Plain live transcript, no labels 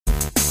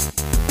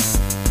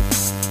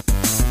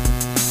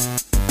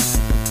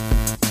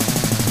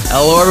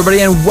Hello,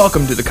 everybody, and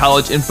welcome to the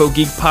College Info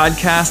Geek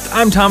Podcast.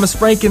 I'm Thomas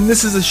Frank, and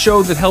this is a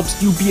show that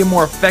helps you be a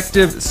more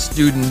effective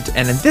student.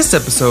 And in this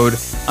episode,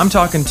 I'm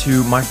talking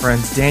to my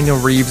friends Daniel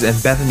Reeves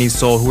and Bethany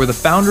Soul, who are the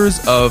founders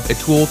of a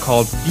tool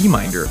called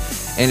Beeminder.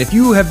 And if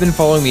you have been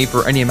following me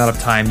for any amount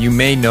of time, you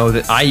may know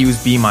that I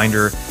use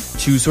Beeminder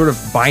to sort of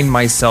bind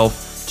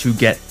myself to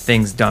get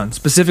things done,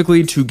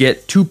 specifically to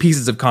get 2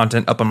 pieces of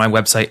content up on my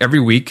website every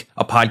week,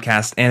 a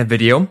podcast and a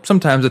video,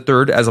 sometimes a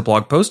third as a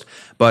blog post,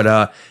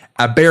 but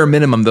at bare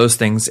minimum, those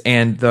things.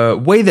 And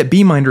the way that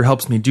Beeminder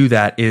helps me do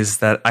that is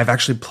that I've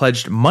actually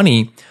pledged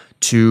money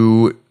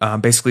to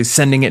basically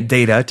sending it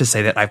data to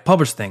say that I've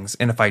published things.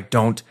 And if I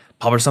don't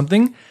publish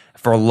something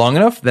for long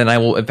enough, then I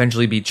will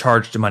eventually be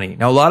charged money.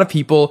 Now, a lot of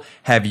people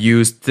have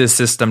used this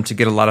system to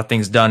get a lot of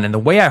things done. And the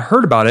way I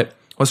heard about it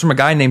was from a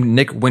guy named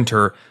Nick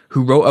Winter,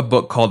 who wrote a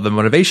book called The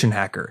Motivation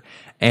Hacker.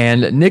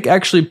 And Nick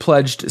actually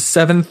pledged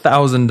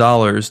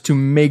 $7,000 to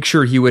make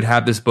sure he would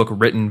have this book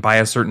written by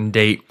a certain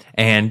date.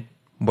 And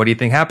what do you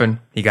think happened?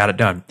 He got it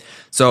done.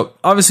 So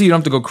obviously you don't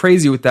have to go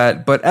crazy with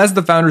that, but as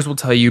the founders will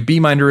tell you,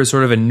 Beeminder is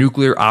sort of a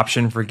nuclear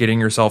option for getting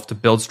yourself to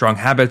build strong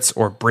habits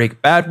or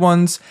break bad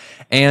ones.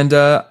 And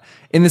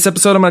in this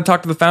episode, I'm going to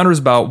talk to the founders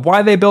about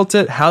why they built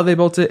it, how they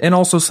built it, and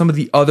also some of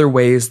the other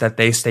ways that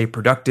they stay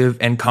productive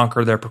and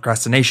conquer their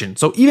procrastination.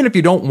 So even if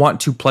you don't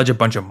want to pledge a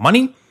bunch of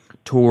money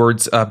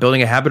towards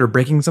building a habit or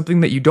breaking something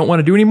that you don't want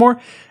to do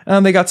anymore,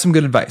 they got some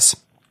good advice.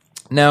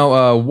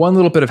 Now, one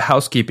little bit of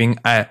housekeeping.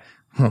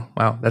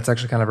 Wow, that's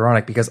actually kind of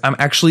ironic because I'm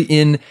actually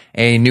in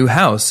a new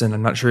house, and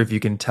I'm not sure if you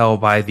can tell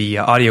by the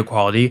audio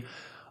quality.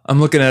 I'm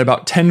looking at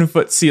about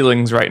 10-foot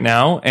ceilings right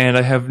now, and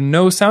I have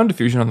no sound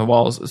diffusion on the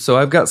walls. So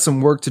I've got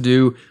some work to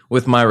do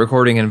with my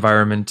recording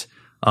environment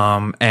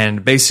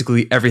and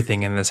basically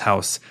everything in this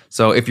house.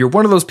 So if you're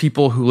one of those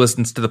people who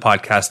listens to the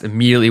podcast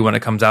immediately when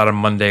it comes out on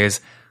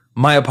Mondays,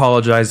 my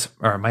apologies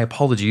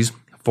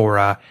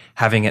for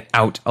having it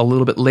out a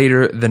little bit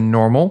later than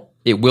normal.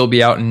 It will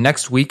be out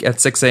next week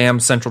at 6 a.m.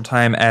 Central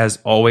Time as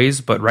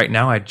always, but right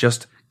now I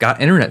just got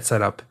internet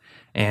set up,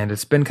 and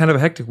it's been kind of a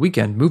hectic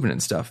weekend moving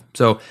and stuff.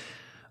 So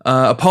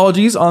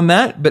apologies on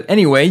that, but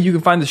anyway, you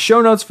can find the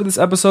show notes for this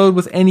episode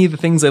with any of the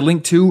things I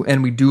link to,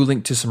 and we do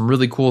link to some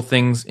really cool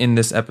things in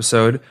this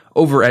episode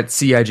over at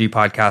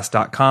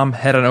cigpodcast.com.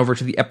 Head on over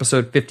to the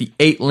episode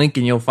 58 link,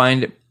 and you'll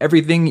find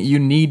everything you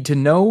need to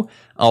know.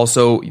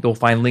 Also, you'll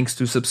find links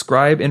to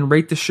subscribe and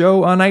rate the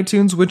show on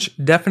iTunes, which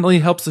definitely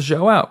helps the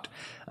show out.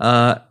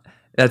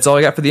 That's all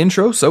I got for the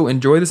intro, so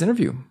enjoy this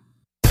interview.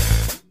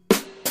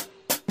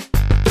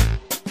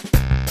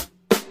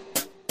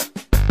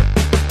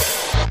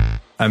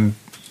 I'm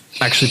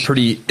actually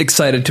pretty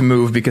excited to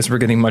move because we're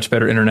getting much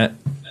better internet.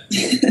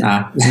 We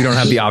don't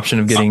have the option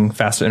of getting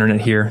faster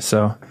internet here,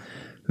 so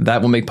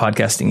that will make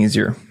podcasting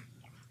easier.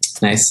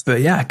 Nice. But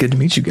yeah, good to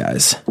meet you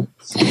guys.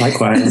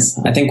 Likewise.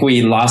 I think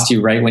we lost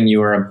you right when you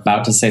were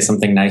about to say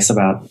something nice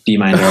about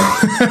Beeminder.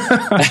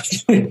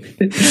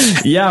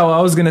 Yeah, well,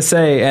 I was going to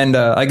say, and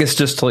I guess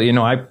just to let you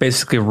know, I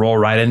basically roll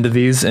right into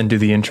these and do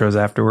the intros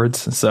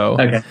afterwards. So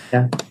okay,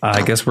 yeah.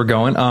 I guess we're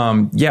going.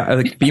 Yeah,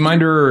 like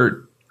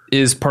Beeminder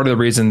is part of the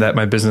reason that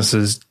my business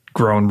has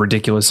grown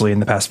ridiculously in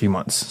the past few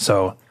months.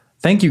 So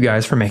thank you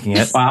guys for making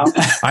it. Wow.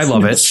 I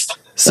love it.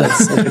 So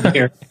good to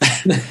hear.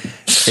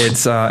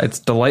 It's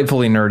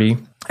delightfully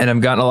nerdy, and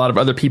I've gotten a lot of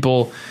other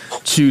people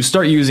to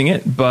start using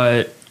it,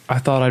 but I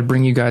thought I'd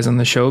bring you guys on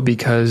the show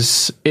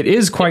because it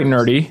is quite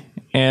nerdy,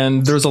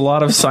 and there's a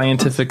lot of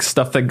scientific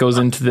stuff that goes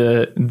into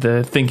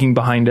the thinking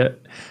behind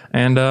it,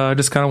 and I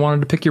just kind of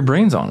wanted to pick your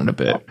brains on it a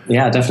bit.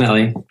 Yeah,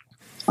 definitely.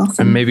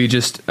 Awesome. And maybe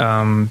just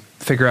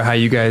figure out how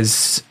you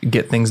guys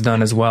get things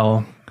done as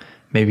well.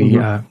 Maybe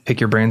pick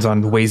your brains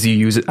on the ways you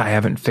use it I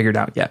haven't figured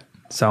out yet.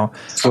 So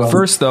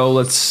first, though,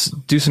 let's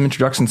do some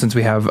introductions since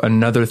we have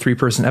another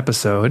 3-person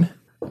episode,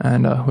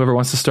 and whoever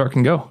wants to start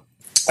can go.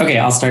 Okay,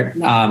 I'll start.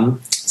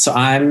 So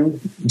I'm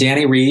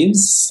Danny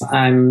Reeves.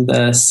 I'm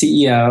the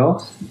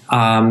CEO.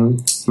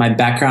 My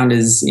background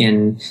is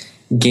in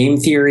game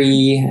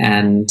theory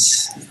and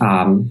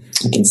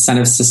like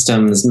incentive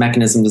systems,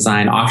 mechanism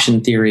design, auction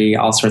theory,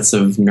 all sorts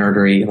of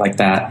nerdery like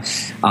that.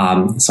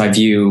 So I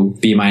view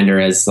Beeminder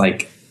as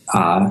like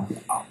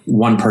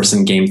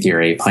one-person game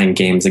theory, playing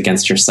games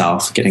against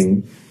yourself,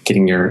 getting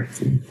your,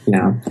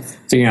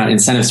 figuring out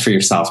incentives for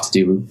yourself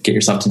get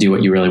yourself to do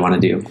what you really want to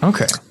do.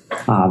 Okay.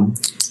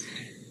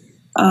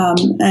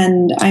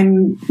 And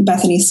I'm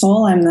Bethany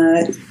Soul. I'm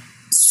the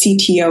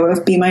CTO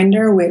of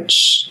Beeminder,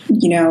 which,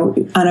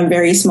 on a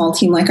very small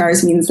team like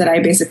ours means that I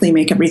basically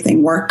make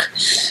everything work.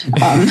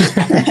 And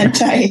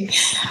I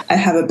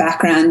have a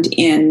background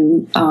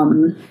in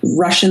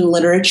Russian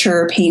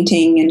literature,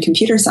 painting, and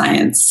computer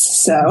science.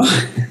 So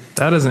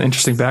that is an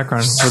interesting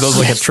background. Were those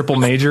like a triple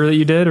major that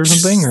you did or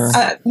something? Or?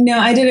 No,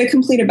 I did a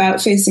complete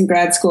about face in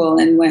grad school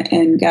and went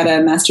and got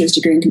a master's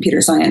degree in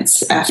computer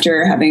science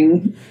after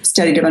having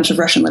studied a bunch of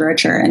Russian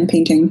literature and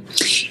painting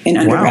in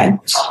undergrad.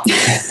 Wow.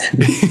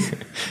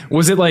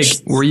 Was it like,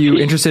 were you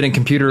interested in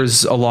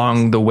computers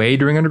along the way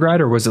during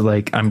undergrad, or was it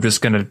like, I'm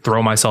just going to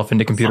throw myself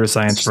into computer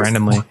science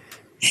randomly?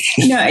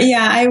 No,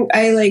 yeah,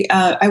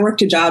 I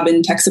worked a job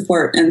in tech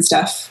support and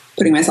stuff,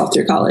 putting myself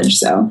through college.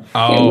 So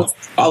it was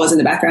always in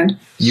the background.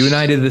 You and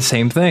I did the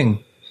same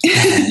thing.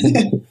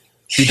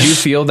 Did you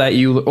feel that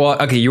you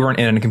weren't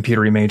in a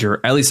computery major.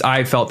 At least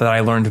I felt that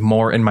I learned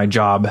more in my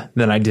job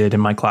than I did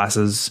in my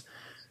classes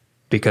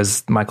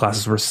because my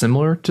classes were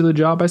similar to the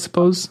job, I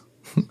suppose.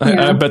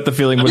 Yeah. I bet the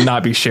feeling would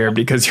not be shared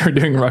because you're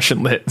doing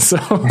Russian lit. So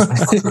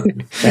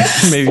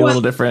maybe a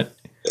little different.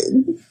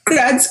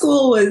 Grad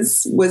school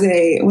was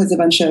a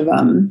bunch of,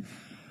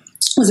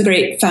 was a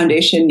great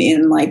foundation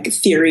in like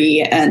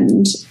theory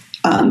and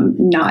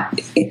not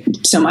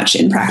so much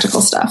in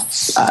practical stuff.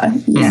 So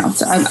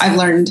I've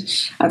learned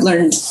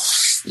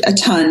a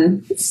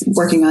ton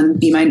working on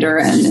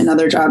BeamMinder and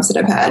other jobs that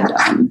I've had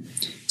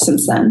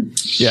since then.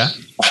 Yeah,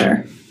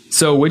 sure.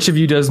 So which of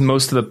you does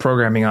most of the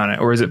programming on it,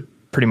 or is it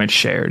pretty much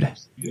shared?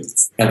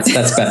 That's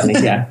Bethany.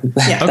 Yeah.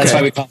 That's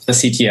why we call it the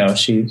CTO.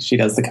 She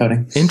does the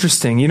coding.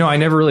 Interesting. I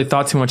never really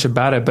thought too much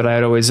about it, but I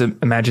had always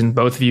imagined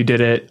both of you did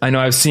it. I know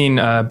I've seen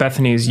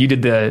Bethany's. You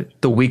did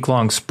the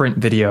week-long sprint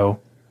video,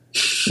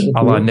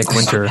 a la Nick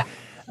Winter.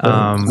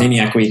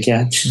 Maniac Week,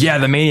 yeah. Yeah,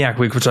 the Maniac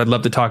Week, which I'd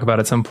love to talk about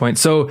at some point.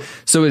 So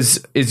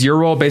is your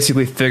role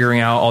basically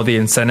figuring out all the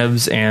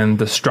incentives and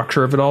the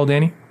structure of it all,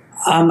 Danny?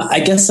 I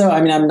guess so. I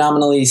mean, I'm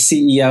nominally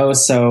CEO,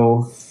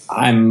 so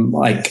I'm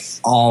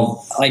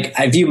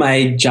I view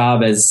my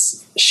job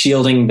as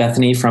shielding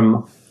Bethany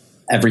from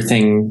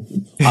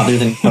everything other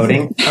than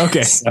coding.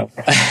 Okay.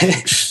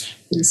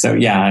 So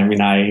yeah, I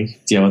mean, I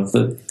deal with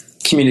the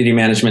community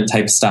management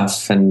type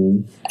stuff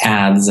and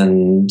ads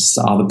and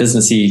all the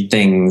businessy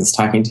things,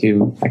 talking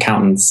to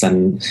accountants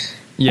and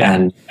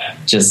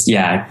just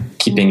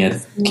keeping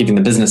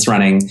the business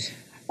running.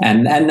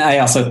 And I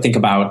also think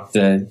about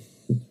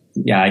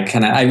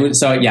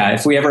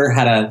if we ever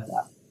had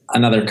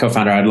another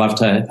co-founder, I'd love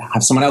to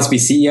have someone else be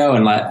CEO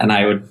and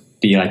I would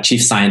be like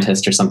chief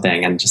scientist or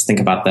something and just think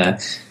about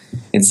the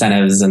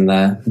incentives and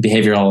the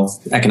behavioral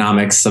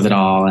economics of it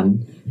all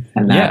and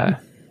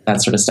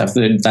that sort of stuff.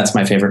 That's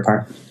my favorite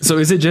part. So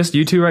is it just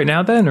you two right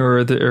now then, or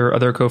are there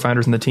other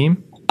co-founders in the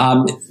team?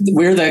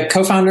 We're the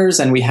co-founders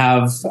and we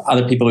have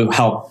other people who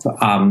help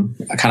kind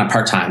of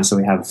part-time. So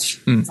we have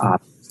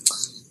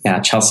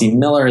Chelsea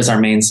Miller is our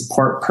main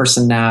support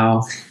person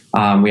now.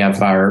 We have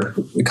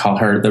we call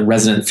her the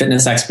resident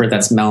fitness expert.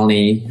 That's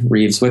Melanie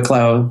Reeves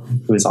Wicklow,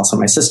 who is also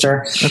my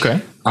sister. Okay.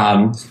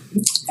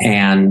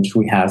 And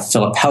we have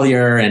Philip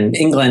Hellier in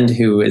England,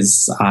 who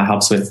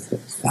helps with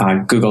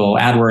Google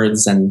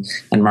AdWords and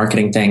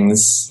marketing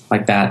things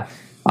like that.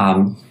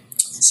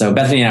 So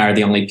Bethany and I are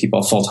the only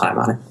people full-time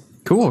on it.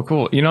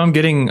 Cool. I'm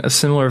getting a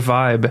similar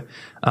vibe.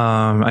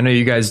 I know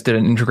you guys did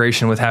an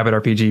integration with Habit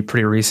RPG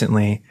pretty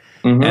recently,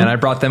 and I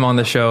brought them on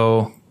the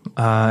show.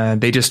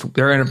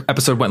 Their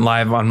episode went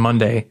live on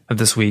Monday of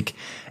this week,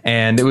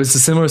 and it was a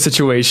similar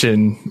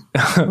situation.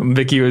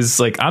 Vicky was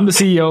like, I'm the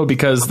CEO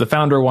because the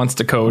founder wants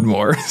to code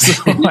more.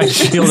 So I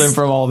shield him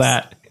from all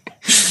that.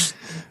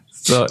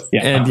 So,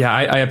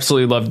 I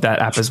absolutely loved that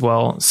app as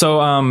well. So,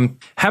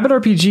 Habit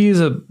RPG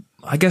is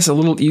I guess a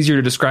little easier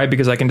to describe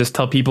because I can just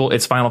tell people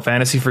it's Final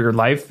Fantasy for your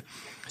life.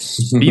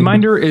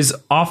 BeamMinder is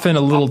often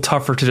a little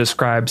tougher to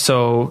describe.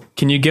 So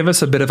can you give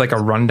us a bit of like a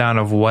rundown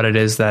of what it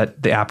is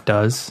that the app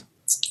does?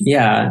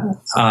 Yeah.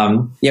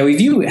 We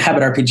view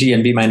Habit RPG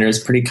and BeamMinder as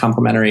pretty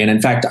complementary. And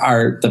in fact,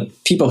 the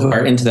people who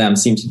are into them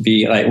seem to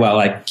be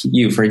like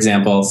you, for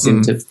example,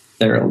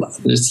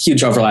 there's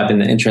huge overlap in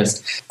the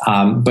interest.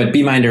 But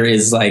BeamMinder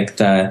is like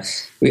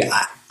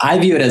I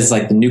view it as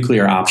like the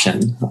nuclear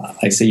option.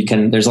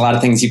 There's a lot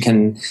of things you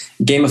can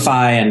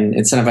gamify and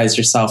incentivize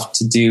yourself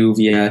to do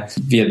via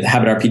the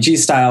Habit RPG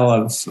style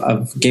of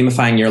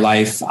gamifying your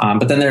life.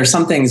 But then there are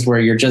some things where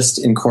you're just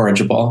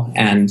incorrigible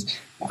and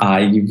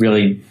you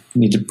really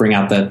need to bring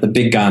out the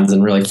big guns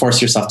and really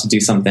force yourself to do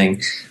something.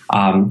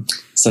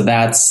 So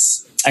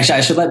that's actually,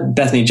 I should let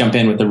Bethany jump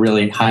in with the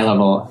really high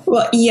level.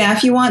 Well, yeah,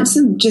 if you want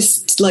to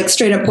just like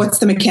straight up, what's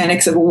the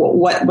mechanics of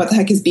what the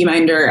heck is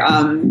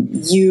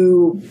BeamMinder?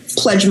 You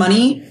pledge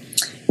money,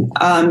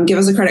 give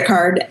us a credit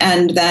card,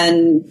 and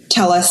then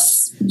tell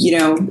us,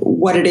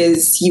 what it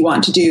is you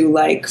want to do,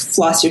 like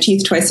floss your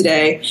teeth twice a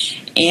day.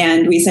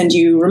 And we send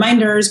you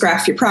reminders,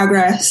 graph your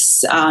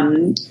progress.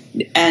 And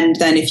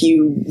then if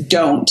you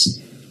don't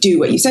do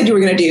what you said you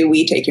were going to do,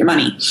 we take your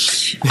money.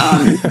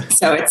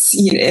 So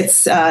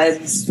it's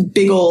a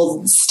big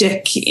old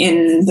stick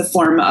in the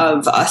form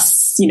of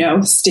us,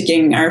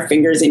 sticking our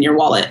fingers in your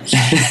wallet.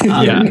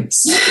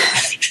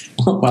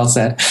 Well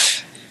said.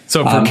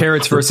 So for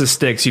carrots versus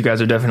sticks, you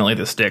guys are definitely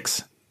the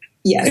sticks.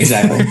 Yes,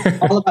 exactly.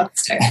 All about the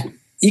stick.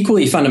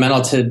 Equally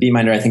fundamental to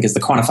BeamMinder, I think, is the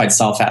quantified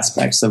self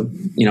aspect. So,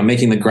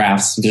 making the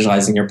graphs,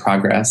 visualizing your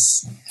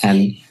progress,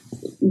 and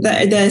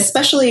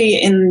especially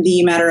in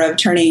the matter of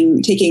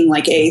taking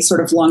like a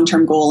sort of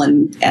long-term goal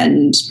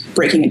and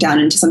breaking it down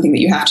into something that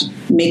you have to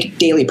make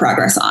daily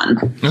progress on.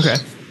 Okay.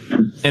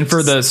 And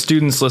for the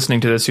students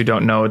listening to this who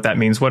don't know what that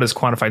means, what is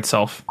quantified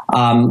self?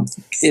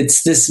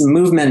 It's this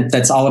movement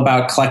that's all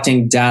about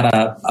collecting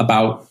data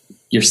about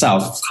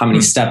yourself, how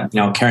many steps,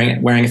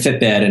 wearing a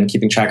Fitbit and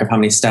keeping track of how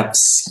many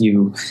steps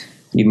you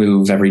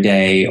move every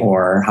day,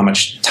 or how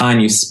much time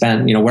you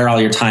spend, where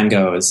all your time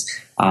goes.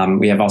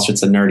 We have all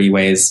sorts of nerdy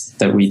ways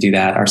that we do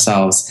that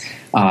ourselves.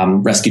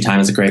 Rescue time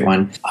is a great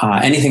one.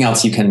 Anything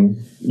else you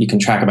can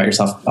track about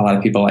yourself. A lot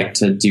of people like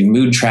to do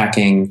mood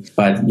tracking,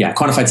 but yeah,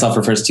 quantified self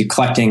refers to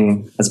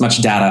collecting as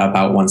much data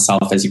about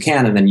oneself as you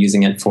can, and then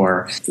using it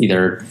for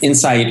either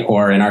insight,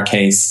 or in our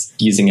case,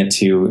 using it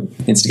to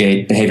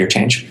instigate behavior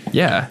change.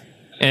 Yeah.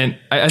 And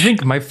I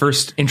think my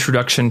first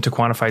introduction to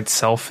quantified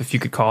self, if you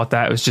could call it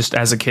that, was just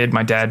as a kid.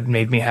 My dad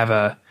made me have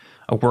a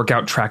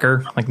workout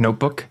tracker, like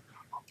notebook.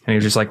 And he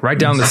was just like, write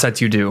down the sets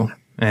you do.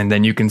 And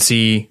then you can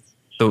see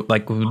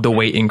the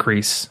weight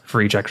increase for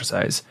each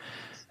exercise.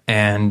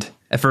 And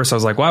at first I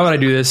was like, why would I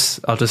do this?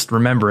 I'll just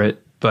remember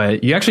it.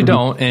 But you actually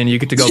don't. And you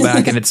get to go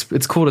back and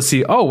it's cool to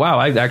see, oh, wow,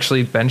 I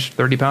actually benched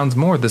 30 pounds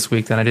more this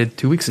week than I did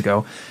 2 weeks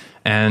ago.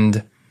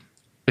 And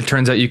it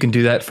turns out you can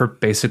do that for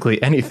basically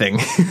anything,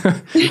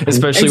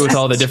 especially with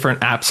all the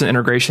different apps and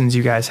integrations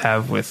you guys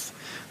have with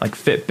like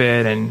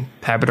Fitbit and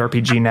Habit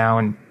RPG now.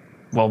 And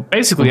well,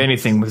 basically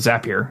anything with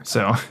Zapier.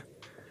 So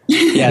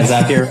yeah,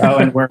 Zapier. Oh,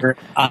 and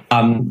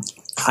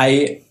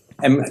I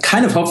am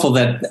kind of hopeful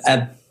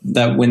that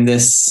when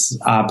this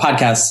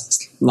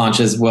podcast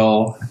launches,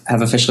 we'll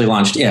have officially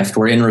launched IFT.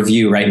 We're in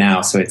review right now,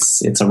 so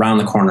it's around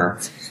the corner.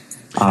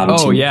 An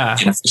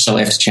official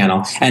IFT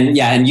channel, and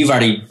you've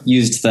already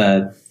used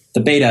the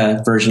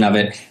beta version of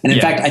it. And in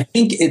fact, I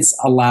think it's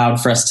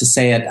allowed for us to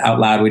say it out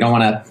loud. We don't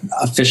want to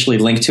officially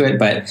link to it,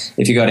 but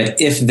if you go to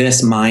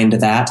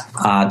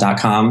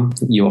ifthismindthat.com,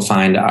 you will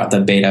find the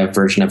beta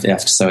version of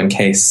IFT. So in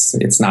case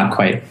it's not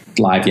quite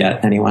live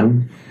yet,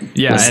 anyone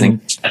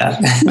listening.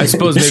 And I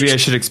suppose maybe I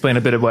should explain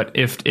a bit of what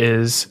IFT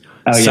is.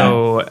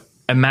 So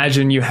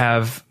imagine you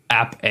have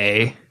app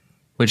A,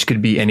 which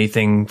could be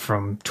anything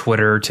from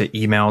Twitter to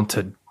email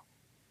to,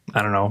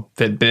 I don't know,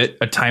 Fitbit,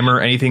 a timer,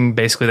 anything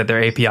basically that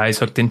their API is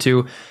hooked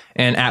into,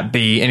 and app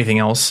B, anything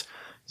else.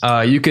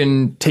 You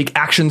can take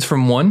actions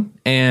from one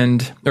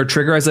or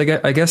trigger, as I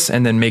guess,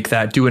 and then make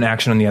that do an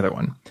action on the other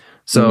one.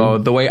 So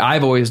the way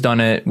I've always done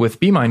it with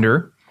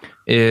BeMinder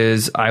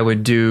is I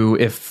would do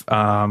if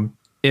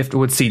it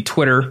would see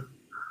Twitter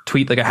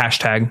tweet like a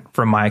hashtag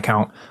from my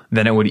account,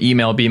 then it would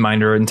email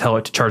BeMinder and tell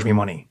it to charge me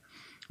money.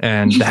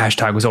 And the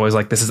hashtag was always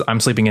like, I'm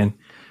sleeping in.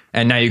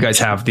 And now you guys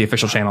have the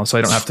official channel, so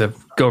I don't have to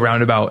go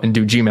roundabout and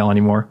do Gmail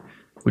anymore,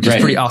 which is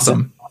pretty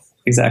awesome.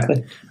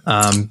 Exactly.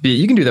 But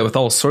you can do that with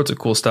all sorts of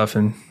cool stuff.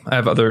 And I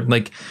have other,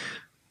 let's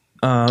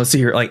see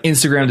here, like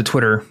Instagram to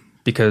Twitter,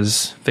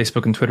 because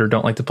Facebook and Twitter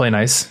don't like to play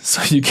nice.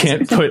 So you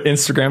can't put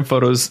Instagram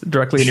photos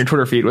directly in your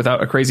Twitter feed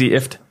without a crazy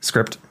IFT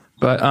script.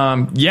 But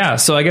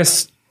so I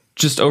guess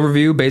just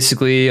overview,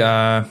 basically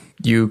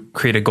you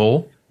create a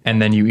goal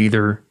and then you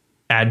either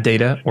add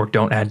data or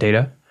don't add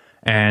data.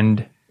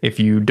 And if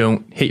you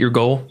don't hit your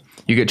goal,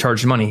 you get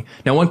charged money.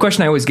 Now, one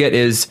question I always get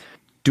is,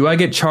 do I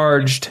get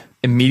charged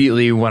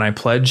immediately when I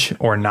pledge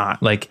or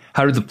not? Like,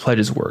 how do the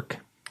pledges work?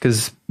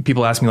 Because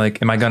people ask me,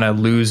 like, am I going to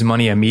lose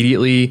money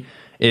immediately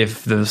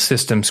if the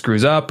system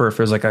screws up or if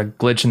there's like a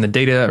glitch in the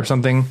data or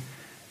something?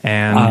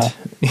 And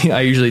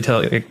I usually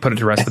put it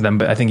to rest for them,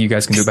 but I think you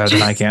guys can do it better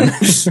than I can.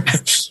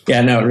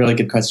 Yeah, no, really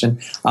good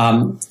question.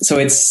 So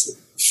it's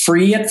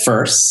free at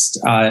first.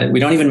 We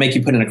don't even make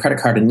you put in a credit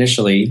card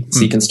initially,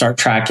 so you can start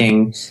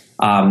tracking.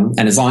 And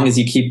as long as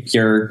you keep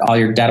all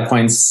your data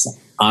points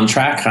on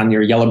track on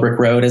your yellow brick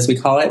road, as we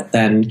call it,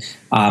 then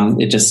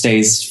it just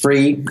stays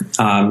free.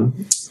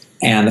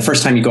 And the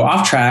first time you go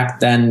off track,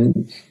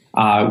 then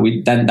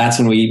that's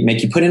when we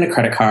make you put in a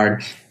credit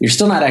card. You're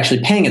still not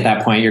actually paying at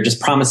that point. You're just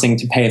promising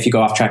to pay if you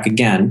go off track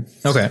again.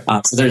 Okay.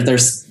 So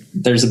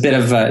there's a bit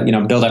of a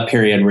build up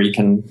period where you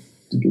can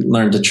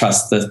learn to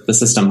trust the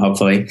system,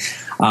 hopefully.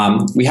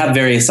 We have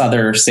various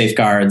other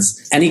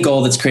safeguards. Any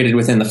goal that's created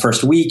within the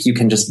first week, you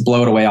can just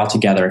blow it away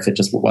altogether if it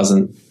just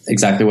wasn't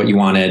exactly what you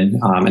wanted,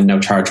 and no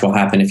charge will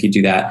happen if you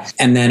do that.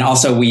 And then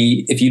also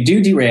if you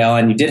do derail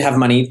and you did have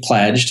money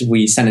pledged,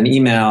 we send an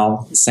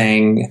email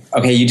saying,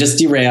 okay, you just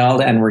derailed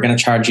and we're going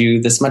to charge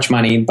you this much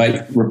money,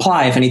 but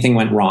reply if anything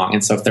went wrong.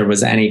 And so if there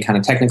was any kind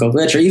of technical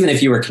glitch, or even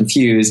if you were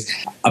confused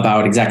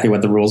about exactly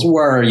what the rules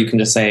were, you can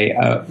just say,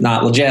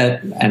 not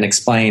legit, and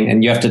explain.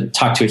 And you have to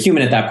talk to a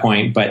human at that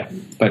point, but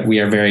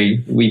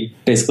we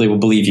basically will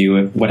believe you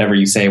if whatever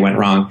you say went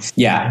wrong.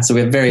 Yeah. So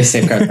we have various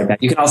safeguards like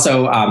that. You can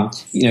also,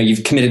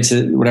 you've committed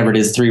to whatever it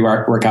is, 3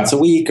 workouts a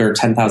week or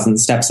 10,000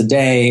 steps a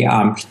day.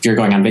 If you're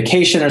going on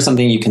vacation or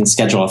something, you can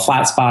schedule a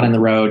flat spot in the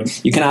road.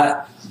 You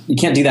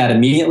can't do that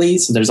immediately.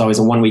 So there's always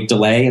a 1-week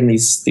delay in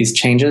these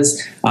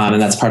changes.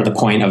 And that's part of the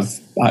point of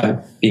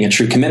being a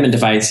true commitment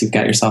device. You've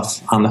got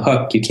yourself on the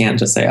hook. You can't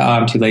just say, oh,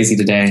 I'm too lazy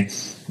today.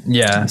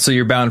 Yeah. So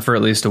you're bound for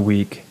at least a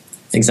week.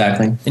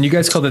 Exactly. And you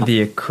guys called it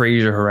the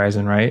Acrasia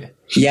Horizon, right?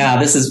 Yeah,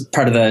 this is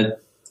part of the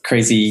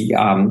crazy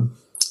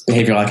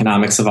behavioral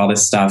economics of all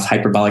this stuff,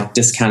 hyperbolic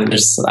discounting.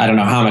 I don't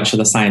know how much of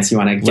the science you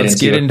want to get into.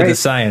 Let's get into the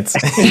science.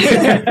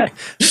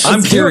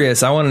 I'm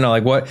curious. I want to know,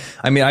 like, what,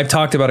 I mean, I've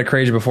talked about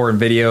Acrasia before in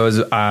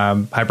videos,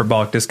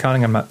 hyperbolic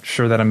discounting. I'm not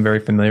sure that I'm very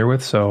familiar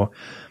with. So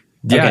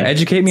yeah,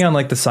 educate me on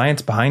like the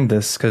science behind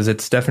this, because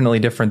it's definitely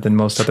different than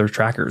most other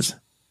trackers.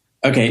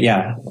 Okay,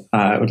 yeah,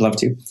 I would love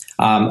to.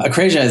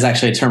 Acrasia is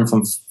actually a term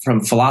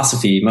from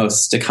philosophy.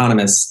 Most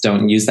economists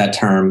don't use that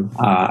term.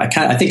 I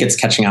think it's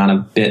catching on a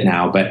bit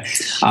now, but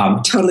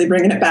totally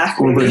bringing it back.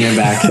 We're bringing it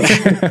back.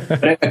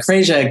 But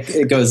Acrasia,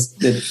 it goes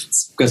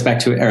back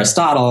to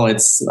Aristotle.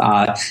 It's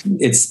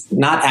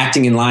not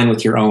acting in line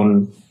with your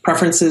own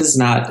preferences,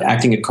 not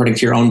acting according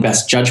to your own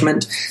best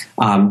judgment,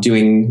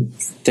 doing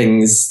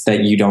things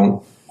that you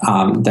don't.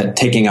 That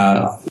taking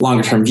a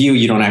longer term view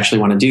you don't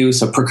actually want to do.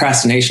 So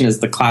procrastination is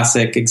the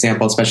classic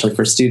example, especially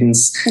for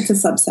students. It's a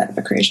subset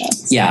of Acrasia.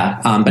 Yeah,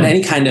 but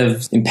any kind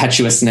of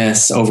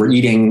impetuousness,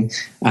 overeating,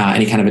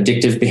 any kind of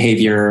addictive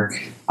behavior,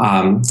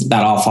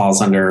 that all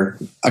falls under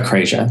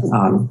Acrasia.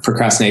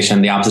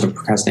 Procrastination, the opposite of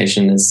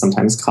procrastination, is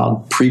sometimes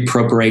called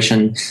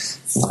preproperation,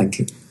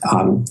 like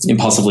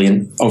impulsively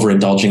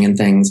overindulging in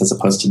things as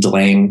opposed to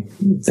delaying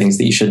things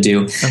that you should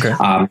do.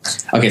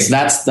 Okay, so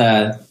that's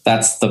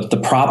the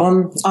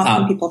problem.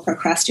 Often people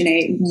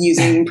procrastinate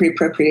using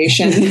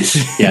prepropriation.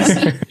 Yes.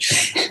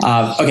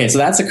 Okay, so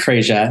that's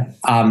Acrasia,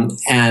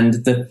 and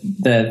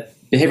the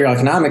behavioral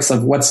economics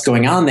of what's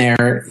going on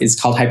there is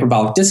called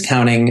hyperbolic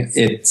discounting.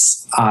 It's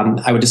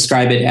I would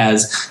describe it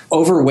as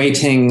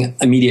overweighting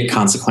immediate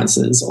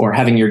consequences, or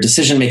having your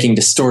decision making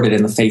distorted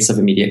in the face of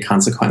immediate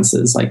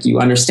consequences. Like, you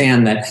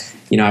understand that,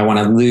 I want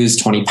to lose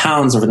 20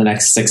 pounds over the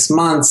next 6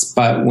 months,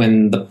 but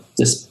when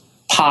this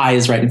pie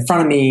is right in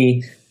front of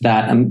me,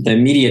 that the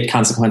immediate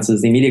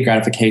consequences, the immediate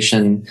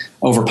gratification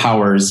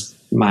overpowers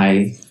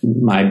my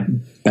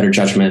better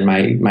judgment,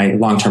 my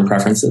long-term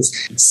preferences.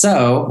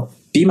 So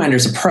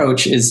Beeminder's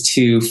approach is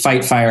to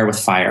fight fire with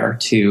fire,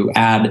 to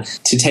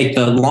take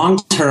the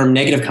long-term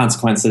negative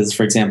consequences,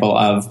 for example,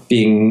 of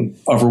being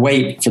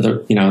overweight for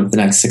the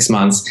next 6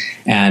 months,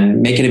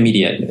 and make it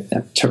immediate.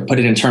 To put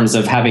it in terms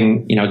of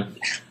having,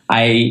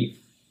 I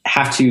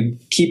have to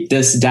keep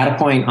this data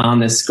point on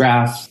this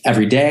graph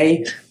every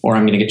day, or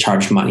I'm going to get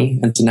charged money.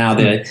 And so now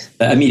the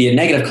immediate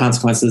negative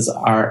consequences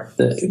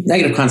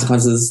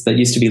that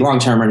used to be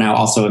long-term are now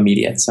also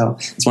immediate. So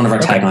it's one of our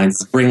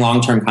taglines: bring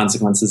long-term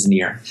consequences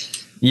near.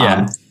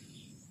 Yeah.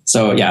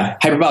 So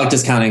hyperbolic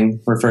discounting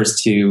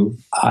refers to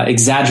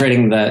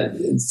exaggerating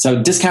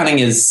so discounting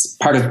is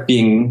part of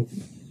being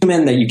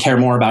human, that you care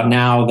more about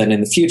now than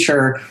in the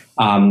future.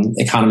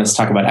 Economists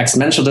talk about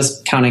exponential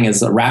discounting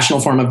as a rational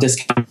form of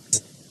discounting.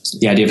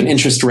 The idea of an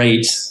interest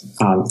rate,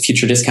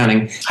 future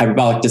discounting.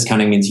 Hyperbolic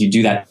discounting means you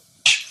do that,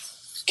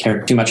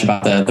 care too much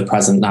about the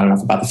present, not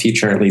enough about the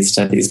future. It leads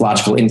to these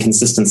logical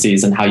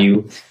inconsistencies in how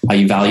you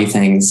value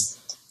things.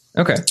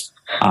 Okay.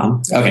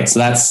 So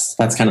that's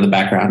kind of the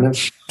background.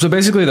 So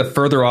basically, the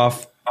further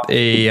off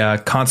a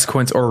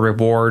consequence or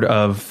reward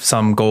of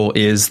some goal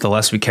is, the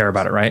less we care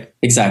about it, right?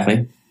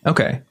 Exactly.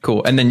 Okay,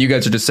 cool. And then you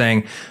guys are just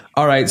saying,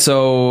 all right,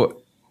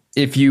 so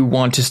if you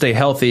want to stay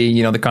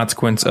healthy, the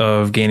consequence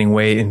of gaining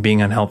weight and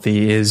being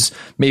unhealthy is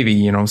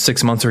maybe,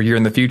 6 months or a year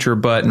in the future.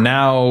 But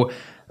now,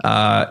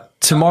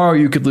 tomorrow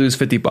you could lose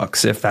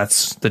 $50 if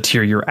that's the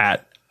tier you're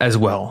at as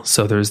well.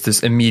 So there's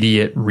this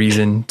immediate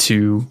reason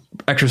to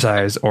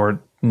exercise or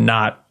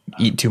not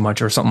eat too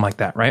much or something like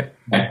that, right?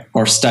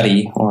 Or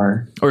study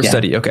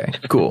study. Okay,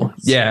 cool.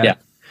 Yeah.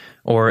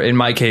 Or in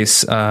my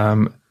case,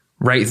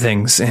 write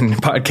things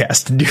and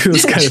podcast, do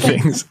those kind of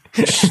things.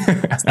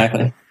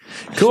 Exactly.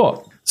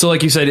 Cool. So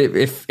like you said,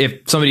 if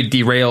somebody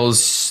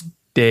derails,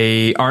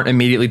 they aren't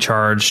immediately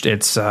charged.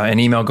 It's an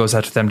email goes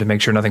out to them to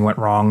make sure nothing went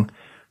wrong.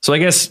 So I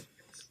guess,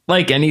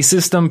 like any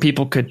system,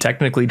 people could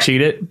technically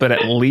cheat it, but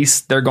at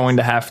least they're going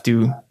to have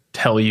to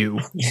tell you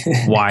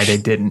why they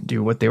didn't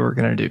do what they were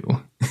going to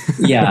do.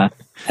 Yeah.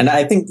 And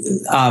I think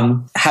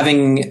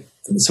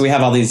so we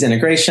have all these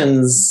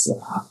integrations,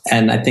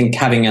 and I think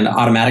having an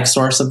automatic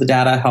source of the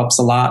data helps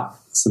a lot.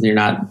 So that you're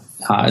not,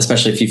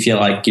 especially if you feel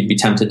like you'd be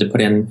tempted to put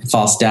in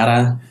false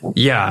data.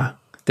 Yeah,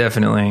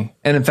 definitely.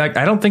 And in fact,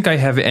 I don't think I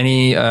have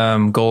any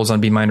goals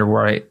on Beeminder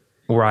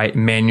where I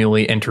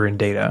manually enter in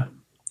data.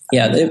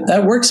 Yeah,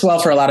 that works well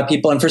for a lot of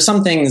people. And for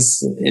some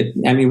things,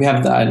 we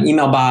have an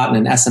email bot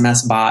and an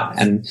SMS bot,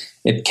 and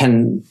it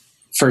can,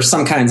 for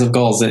some kinds of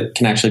goals, it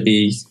can actually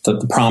be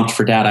the prompt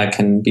for data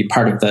can be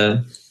part of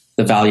the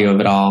value of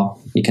it all.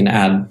 You can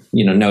add,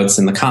 notes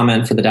in the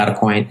comment for the data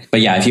point.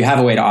 But yeah, if you have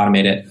a way to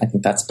automate it, I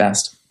think that's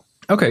best.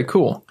 Okay,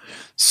 cool.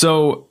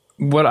 So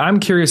what I'm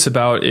curious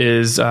about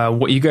is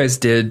what you guys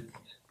did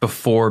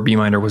before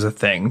Beeminder was a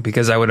thing,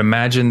 because I would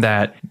imagine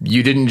that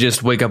you didn't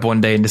just wake up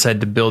one day and decide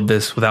to build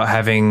this without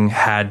having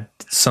had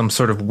some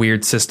sort of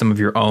weird system of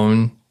your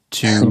own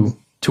to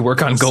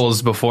work on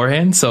goals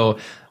beforehand. So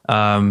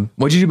what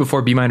did you do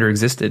before Beeminder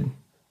existed?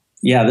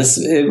 Yeah,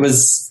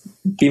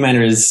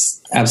 BeMinder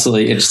is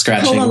absolutely itch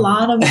scratching. Pulled a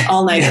lot of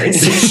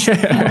all-nighters.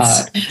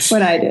 That's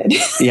what I did.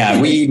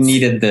 Yeah, we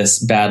needed this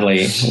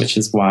badly, which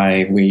is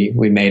why we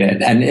made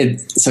it. And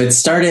it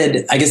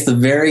started, I guess the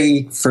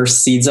very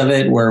first seeds of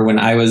it were when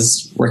I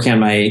was working on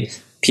my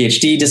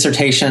PhD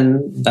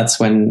dissertation. That's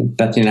when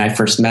Bethany and I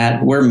first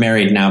met. We're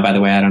married now, by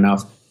the way. I don't know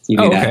if you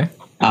knew that.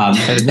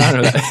 I did not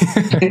know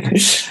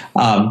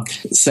that.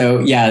 So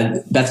yeah,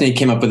 Bethany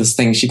came up with this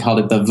thing. She called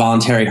it the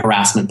voluntary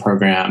harassment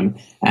program,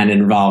 and it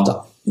involved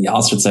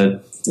all sorts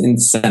of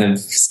incentive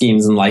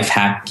schemes and life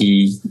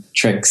hacky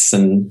tricks.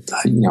 And,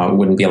 I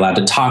wouldn't be allowed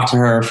to talk to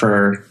her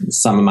for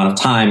some amount of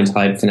time until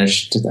I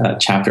finished a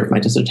chapter of my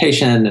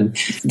dissertation. And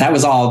that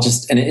was all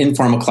just an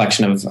informal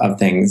collection of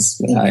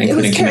things,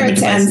 including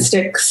carrots and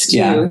sticks too.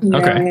 Yeah.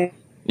 Okay.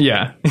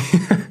 Yeah.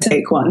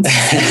 Take one.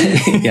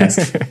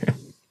 Yes.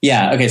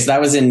 Yeah. Okay. So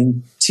that was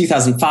in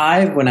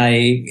 2005 when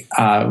I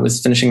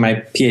was finishing my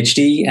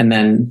PhD. And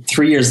then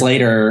 3 years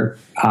later,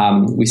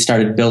 we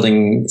started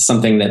building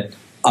something that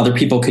other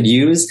people could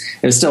use.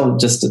 It was still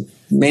just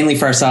mainly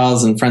for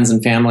ourselves and friends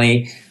and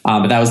family.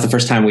 But that was the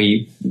first time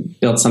we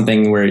built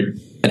something where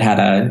it had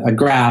a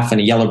graph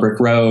and a yellow brick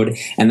road.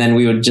 And then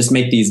we would just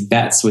make these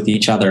bets with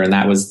each other. And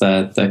that was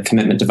the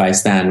commitment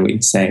device then.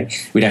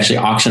 We'd actually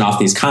auction off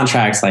these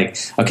contracts like,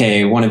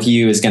 okay, one of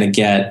you is going to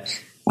get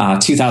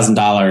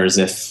 $2,000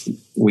 if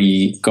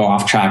we go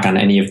off track on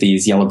any of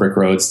these yellow brick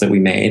roads that we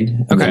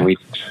made. And then we'd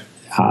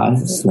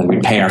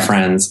pay our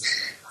friends.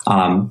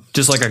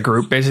 Just like a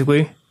group,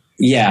 basically?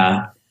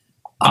 Yeah.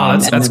 Oh,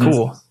 that's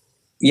cool.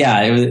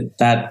 Yeah, it was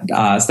that.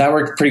 So that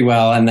worked pretty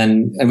well.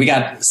 And we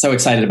got so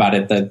excited about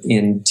it that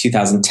in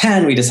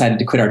 2010, we decided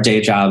to quit our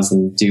day jobs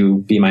and do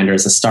BeMinder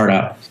as a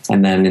startup.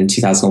 And then in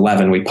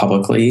 2011, we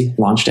publicly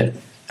launched it.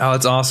 Oh,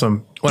 that's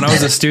awesome. When I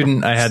was a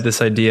student, I had this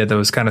idea that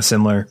was kind of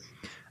similar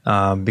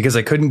because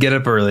I couldn't get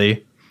up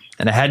early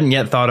and I hadn't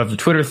yet thought of the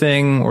Twitter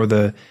thing or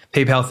the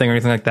PayPal thing or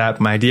anything like that.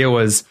 My idea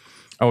was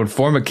I would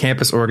form a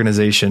campus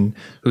organization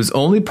whose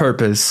only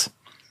purpose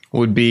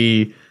would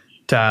be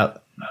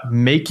to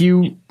make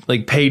you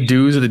like pay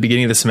dues at the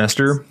beginning of the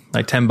semester,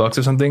 like $10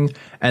 or something.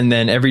 And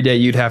then every day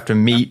you'd have to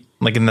meet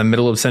like in the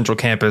middle of central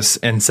campus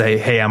and say,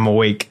 hey, I'm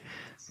awake.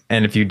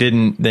 And if you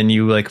didn't, then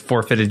you like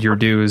forfeited your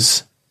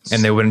dues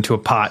and they went into a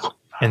pot.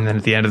 And then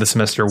at the end of the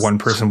semester, one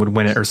person would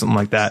win it or something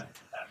like that.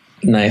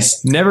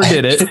 Nice. Never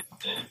did it.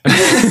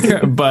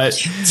 But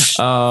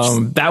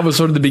that was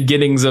sort of the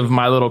beginnings of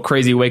my little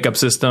crazy wake up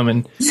system.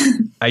 And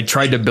I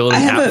tried to build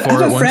an app for it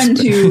once. I have a friend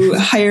who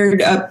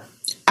hired a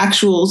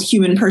actual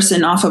human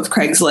person off of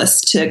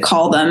Craigslist to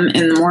call them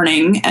in the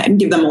morning and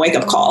give them a wake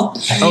up call.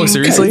 Oh,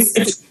 seriously?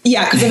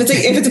 Yeah. Because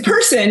if it's a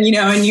person,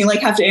 and you like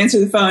have to answer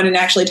the phone and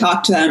actually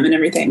talk to them and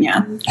everything.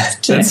 Yeah.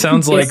 That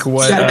sounds like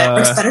what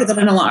works better than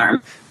an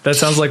alarm. That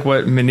sounds like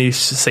what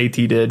Manish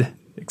Sethi did,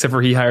 except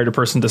for he hired a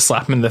person to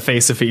slap him in the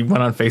face if he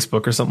went on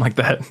Facebook or something like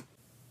that.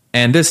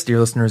 And this, dear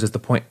listeners, is the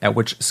point at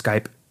which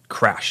Skype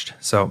crashed.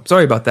 So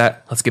sorry about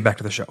that. Let's get back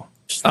to the show.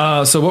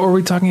 So what were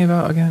we talking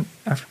about again?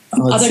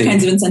 Other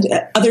kinds of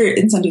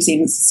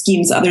incentive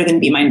schemes other than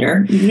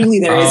BeMinder. Usually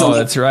there is. Oh,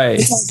 that's right.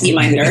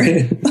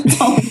 BeMinder.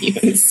 That's all we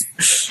use.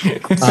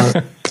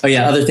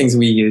 Other things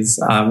we use.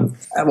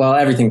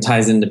 Everything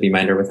ties into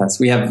BeMinder with us.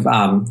 We have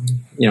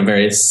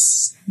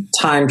various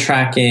time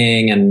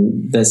tracking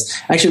and this.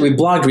 Actually, we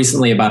blogged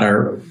recently about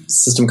our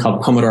system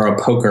called Pomodoro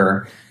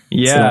Poker.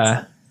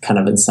 Yeah. So kind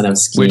of incentive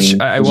scheme. Which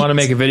I want to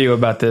make a video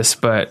about this,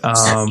 but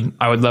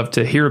I would love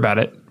to hear about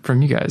it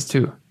from you guys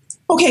too.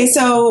 Okay,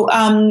 so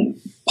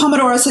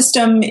Pomodoro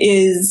system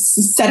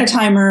is set a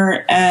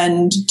timer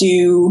and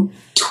do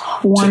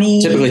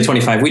 20. Typically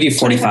 25. We do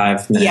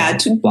 45 minutes. Yeah,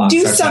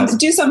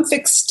 do some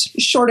fixed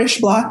shortish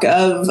block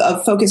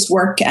of focused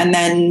work and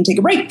then take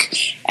a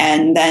break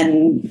and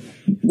then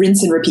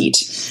rinse and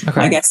repeat.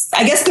 Okay. I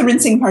guess the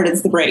rinsing part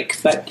is the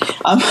break, but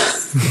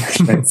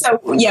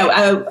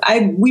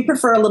we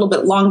prefer a little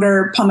bit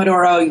longer.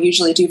 Pomodoro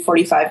usually do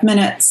 45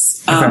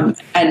 minutes.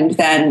 And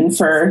then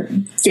for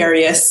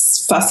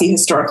various fussy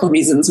historical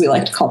reasons, we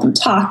like to call them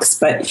talks.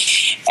 But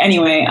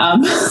anyway.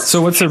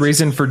 So what's the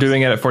reason for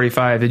doing it at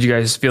 45? Did you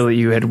guys feel that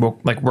you had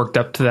worked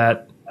up to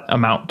that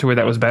amount to where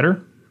that was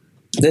better?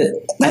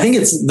 I think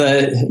it's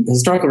the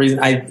historical reason.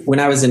 When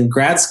I was in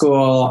grad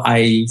school,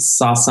 I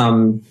saw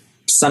some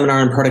seminar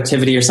on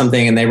productivity or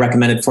something, and they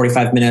recommended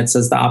 45 minutes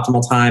as the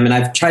optimal time. And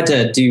I've tried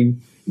to do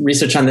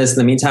research on this in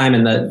the meantime,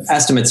 and the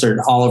estimates are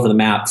all over the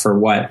map for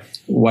what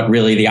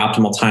really the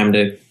optimal time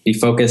to be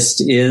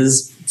focused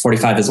is.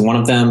 45 is one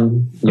of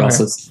them. You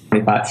also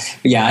 25.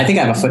 Yeah, I think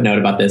I have a footnote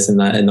about this in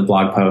the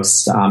blog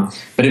post,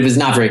 but it was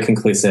not very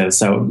conclusive.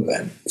 So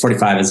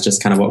 45 is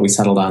just kind of what we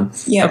settled on.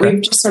 Yeah,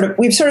 we've sort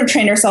of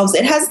trained ourselves.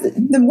 It has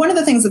one of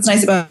the things that's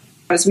nice about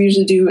it is we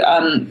usually do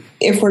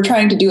if we're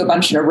trying to do a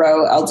bunch in a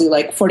row, I'll do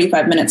like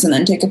 45 minutes and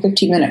then take a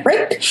 15-minute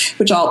break,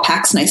 which all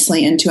packs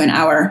nicely into an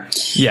hour.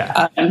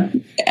 Yeah,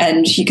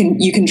 and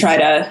you can try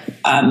to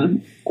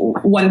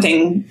one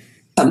thing.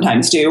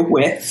 Sometimes do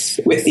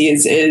with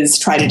these is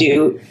try to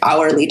do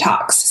hourly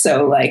talks.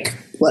 So like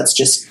let's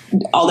just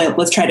all day.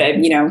 Let's try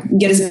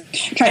to,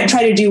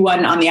 try to do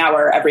one on the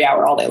hour every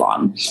hour all day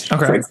long.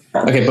 Okay.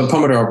 Okay. But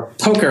Pomodoro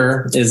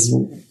Poker is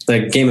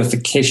the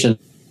gamification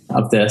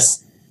of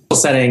this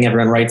setting.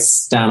 Everyone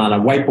writes down on a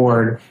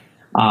whiteboard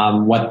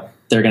what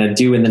they're going to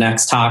do in the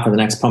next talk or the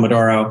next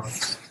Pomodoro.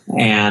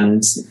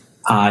 And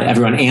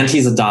everyone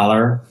antes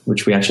 $1,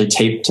 which we actually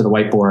tape to the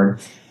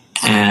whiteboard.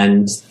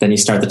 And then you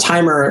start the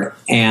timer.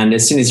 And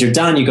as soon as you're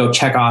done, you go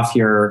check off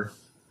your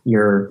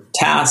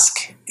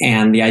task.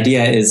 And the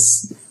idea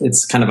is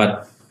it's kind of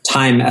a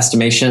time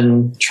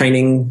estimation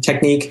training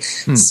technique.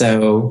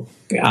 So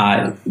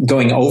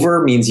going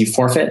over means you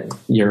forfeit.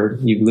 You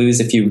lose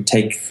if you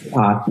take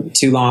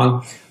too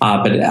long.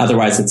 But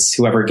otherwise, it's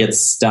whoever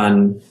gets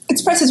done.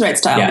 It's Price is Right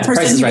style. Yeah,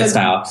 Price is Right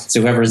style.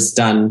 So whoever's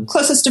done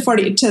closest to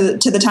 40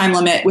 to the time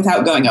limit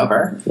without going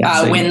over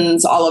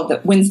wins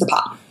the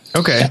pot.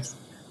 Okay. Yeah.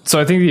 So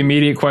I think the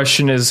immediate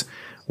question is,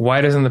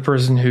 why doesn't the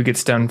person who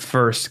gets done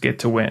first get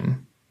to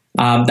win?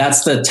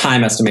 That's the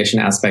time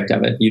estimation aspect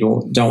of it.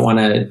 You don't want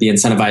to be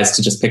incentivized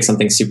to just pick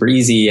something super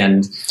easy,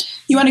 and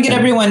you want to get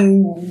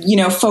everyone,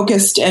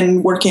 focused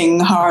and working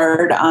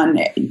hard on,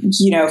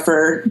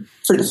 for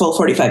the full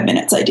 45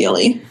 minutes,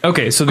 ideally.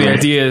 Okay. So the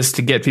idea is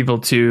to get people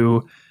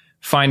to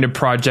find a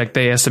project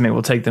they estimate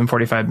will take them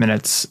 45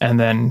 minutes and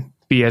then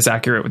be as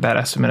accurate with that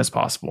estimate as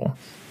possible.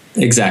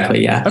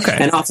 Exactly. Yeah. Okay.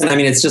 And often,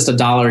 it's just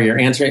 $1 you're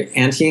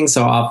anteing.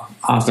 So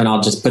often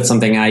I'll just put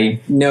something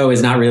I know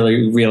is not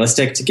really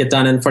realistic to get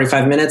done in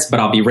 45 minutes, but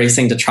I'll be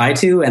racing to try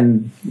to.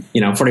 And,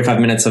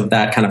 45 minutes of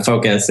that kind of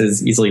focus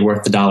is easily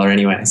worth the $1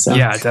 anyway. So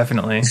yeah,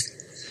 definitely.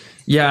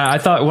 Yeah. I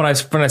thought when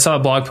I saw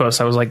the blog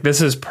post, I was like,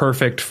 this is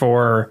perfect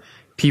for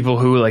people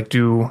who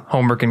do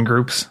homework in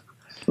groups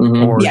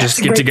or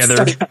just get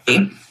together.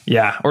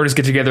 Yeah. Or just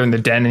get together in the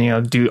den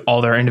and, do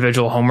all their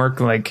individual homework.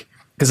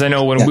 Because I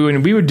know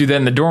when we would do that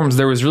in the dorms,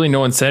 there was really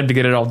no incentive to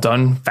get it all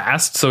done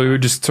fast. So we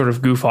would just sort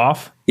of goof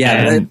off.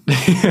 Yeah.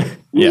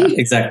 Yeah,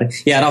 exactly.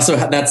 Yeah. And also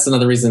that's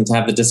another reason to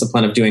have the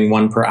discipline of doing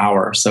one per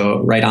hour. So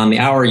right on the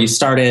hour, you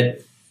start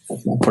it,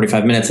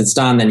 45 minutes, it's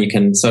done. Then you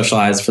can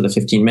socialize for the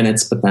 15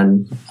 minutes. But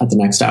then at the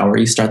next hour,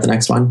 you start the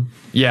next one.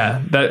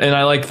 Yeah. And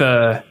I like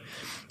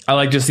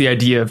just the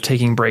idea of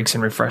taking breaks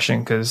and refreshing,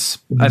 because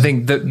I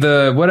think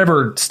the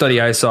whatever study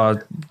I saw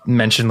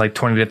mentioned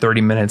 20 to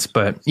 30 minutes.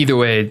 But either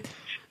way,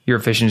 your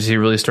efficiency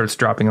really starts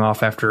dropping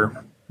off after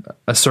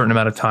a certain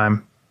amount of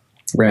time.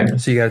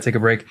 Right. So you got to take a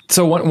break.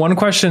 So one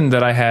question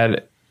that I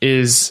had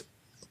is,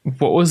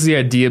 what was the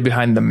idea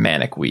behind the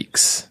Manic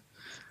Weeks?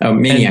 Oh,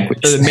 Maniac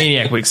Weeks. The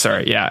Maniac Weeks,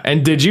 sorry. Yeah.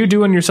 And did you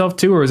do one yourself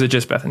too, or is it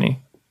just Bethany?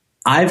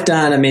 I've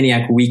done a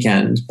Maniac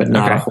Weekend, but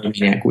not a whole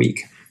Maniac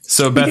Week.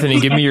 So Bethany,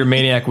 give me your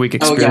Maniac Week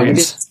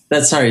experience.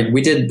 Bethany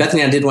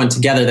and I did one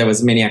together that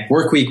was Maniac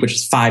Work Week, which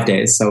is 5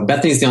 days. So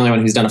Bethany's the only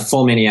one who's done a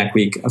full Maniac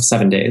Week of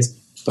 7 days.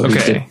 But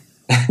okay.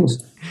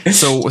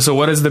 So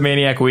what is the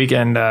Maniac Week?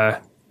 And I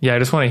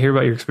just want to hear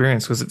about your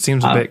experience, because it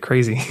seems a bit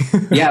crazy.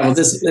 Yeah, well,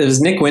 it was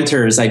Nick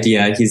Winter's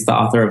idea. He's the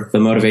author of The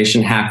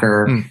Motivation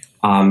Hacker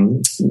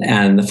and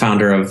the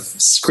founder of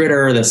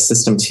Skritter, the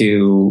system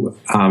to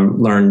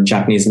learn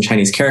Japanese and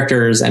Chinese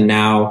characters, and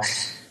now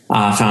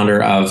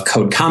founder of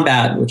Code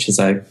Combat, which is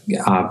a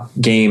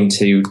game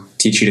to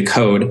teach you to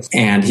code.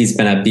 And he's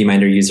been a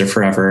Beeminder user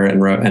forever,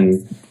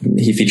 and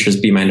he features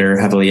Beeminder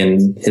heavily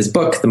in his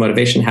book, The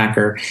Motivation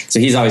Hacker. So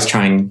he's always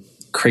trying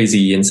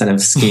crazy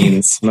incentive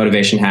schemes,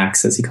 motivation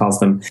hacks, as he calls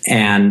them.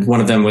 And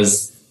one of them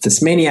was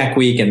this Maniac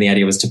Week, and the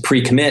idea was to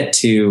pre-commit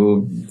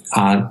to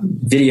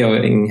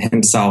videoing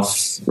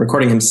himself,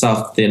 recording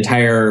himself the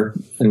entire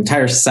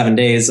 7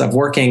 days of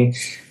working,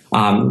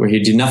 where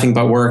he'd do nothing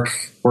but work,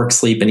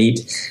 sleep, and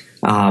eat.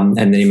 And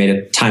then he made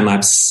a time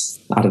lapse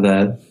out of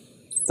the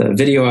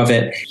video of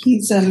it.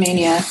 He's a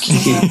maniac.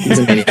 He's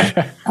a maniac.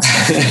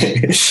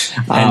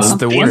 Hence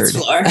the word.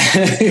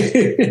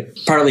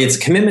 Partly it's a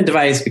commitment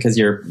device, because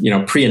you're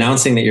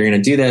pre-announcing that you're going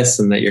to do this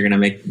and that you're going to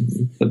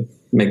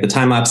make the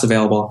time lapse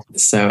available.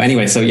 So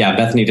anyway,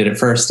 Bethany did it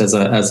first as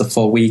a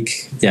full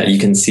week. Yeah, you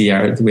can see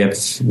we have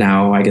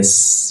now, I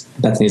guess,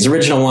 Bethany's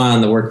original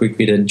one, the work week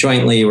we did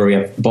jointly, where we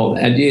have both.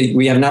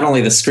 We have not only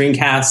the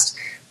screencast,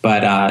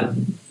 but a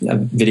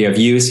video of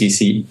you, so you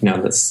see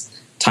this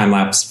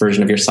time-lapse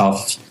version of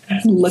yourself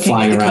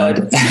flying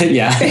around.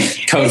 Yeah,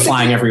 code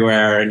flying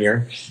everywhere, and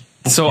you're.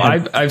 So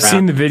I've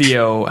seen the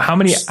video. How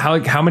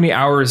many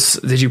hours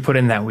did you put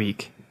in that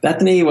week?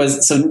 Bethany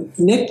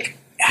Nick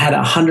had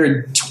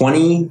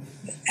 120,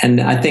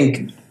 and I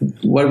think,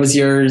 what was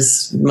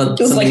yours? It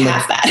was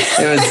half that.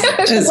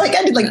 It was I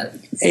did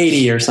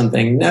 80 or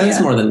something. No,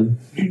 it's more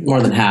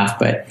than half,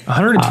 but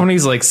 120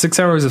 is 6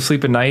 hours of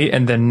sleep a night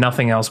and then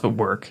nothing else but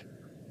work.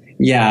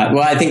 Yeah.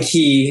 Well, I think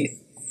he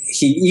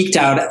eked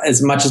out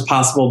as much as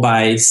possible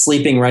by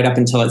sleeping right up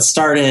until it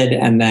started,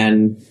 and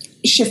then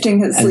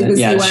shifting his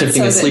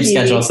sleep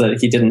schedule so that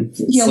he didn't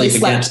sleep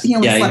again. He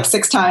only slept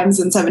 6 times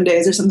in 7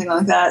 days or something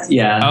like that.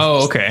 Yeah.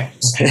 Oh, okay.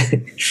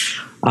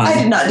 I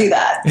did not do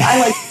that. I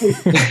like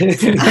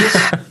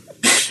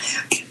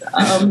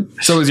sleep.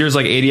 So was yours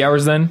 80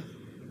 hours then?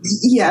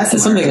 Yeah,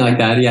 something like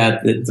that. Yeah,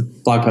 the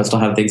blog post will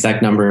have the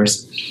exact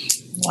numbers.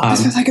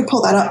 I could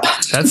pull that up.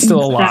 That's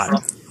still a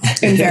lot.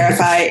 And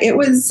verify. It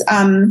was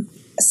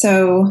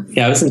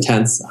yeah, it was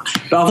intense.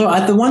 But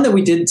although the one that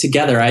we did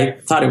together, I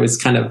thought it was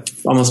kind of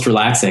almost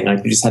relaxing.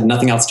 Like we just had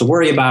nothing else to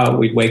worry about.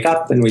 We'd wake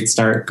up and we'd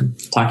start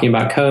talking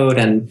about code.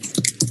 And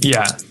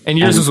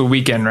yours was a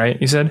weekend, right?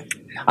 You said?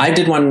 I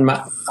did one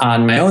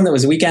on my own that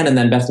was a weekend, and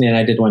then Bethany and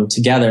I did one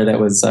together that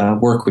was a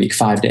work week,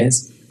 5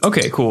 days.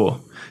 Okay,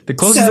 cool. The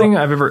closest thing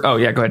I've ever... Oh,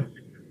 yeah, go ahead.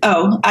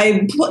 Oh,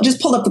 I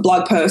just pulled up the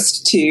blog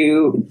post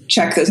to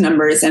check those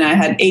numbers, and I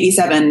had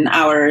 87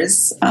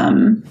 hours.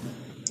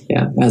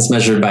 Yeah, as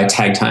measured by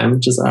Tag Time,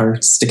 which is our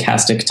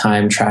stochastic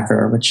time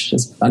tracker, which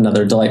is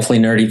another delightfully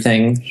nerdy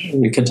thing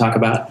we could talk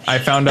about. I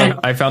found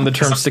the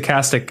term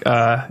stochastic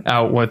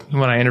out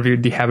when I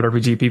interviewed the Habit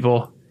RPG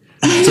people.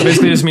 So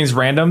basically, this means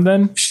random,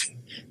 then.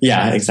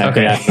 Yeah,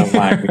 exactly. Okay. I don't know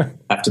why we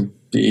have to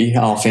be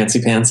all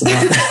fancy pants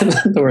about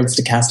the word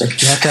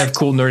stochastic. You have to have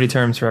cool nerdy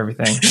terms for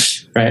everything,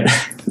 right?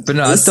 But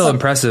no, that's still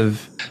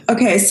impressive.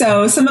 Okay,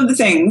 so some of the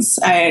things,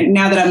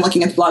 now that I'm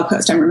looking at the blog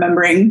post, I'm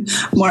remembering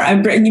more.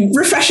 I'm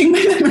refreshing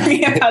my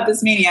memory about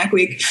this Maniac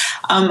Week.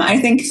 I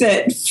think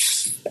that,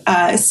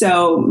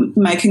 so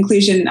my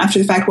conclusion after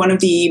the fact, one of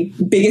the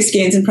biggest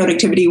gains in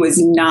productivity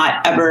was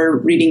not ever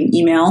reading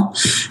email.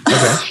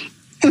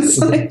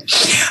 Okay.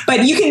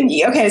 But you can,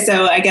 okay,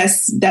 so I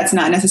guess that's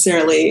not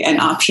necessarily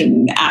an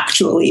option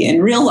actually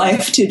in real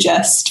life to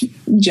just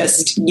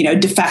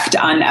defect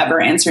on ever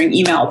answering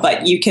email,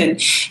 but you can,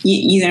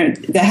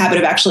 the habit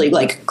of actually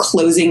like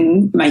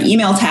closing my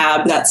email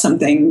tab, that's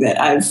something that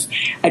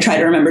I try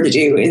to remember to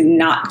do, is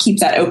not keep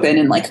that open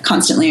and like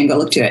constantly and go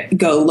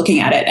looking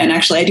at it. And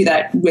actually I do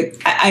that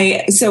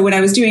so when I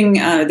was doing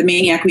the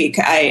Maniac Week,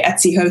 I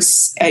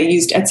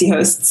used Etsy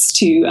hosts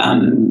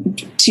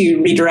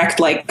to redirect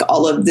like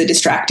all of the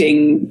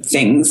distracting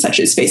things such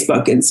as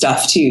Facebook and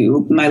stuff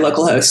to my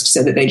local host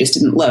so that they just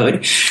didn't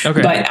load.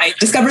 Okay. But I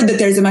discovered that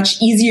there's a much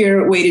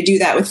easier way to do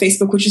that with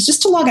Facebook, which is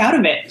just to log out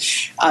of it.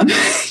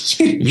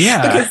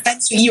 Because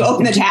then you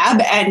open the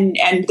tab and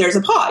there's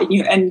a pause,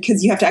 and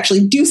because you have to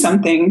actually do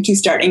something to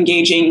start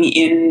engaging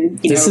in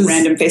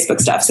random Facebook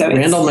stuff. So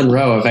Randall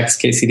Munroe of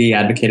XKCD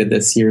advocated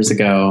this years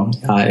ago.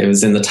 It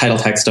was in the title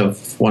text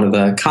of one of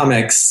the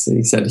comics.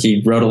 He said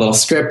he wrote a little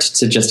script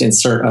to just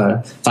insert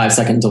a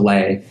 5-second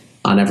delay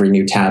on every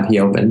new tab he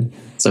opened.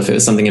 So if it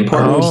was something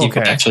important, he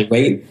could actually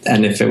wait.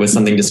 And if it was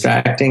something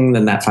distracting,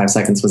 then that 5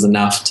 seconds was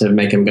enough to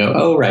make him go,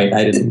 oh, right,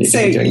 I didn't need to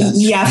be doing that.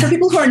 Yeah, for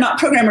people who are not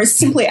programmers,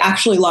 simply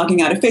actually logging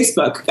out of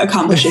Facebook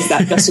accomplishes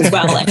that just as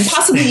well. And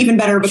possibly even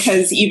better,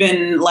 because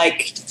even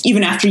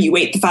after you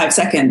wait the 5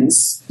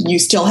 seconds, you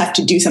still have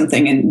to do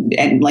something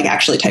and like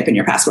actually type in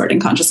your password and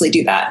consciously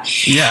do that.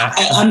 Yeah.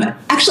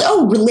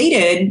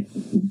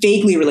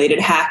 Vaguely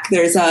related hack.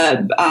 There's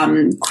a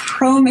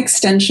Chrome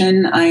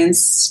extension I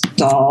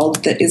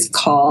installed that is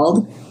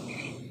called,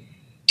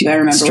 do I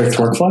remember? Strict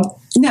Workflow?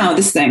 No,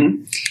 this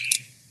thing.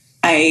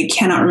 I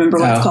cannot remember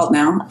what it's called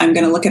now. I'm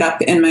going to look it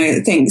up in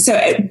my thing.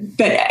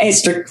 But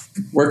Strict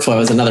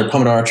Workflow is another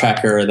Pomodoro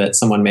tracker that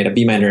someone made a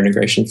Beeminder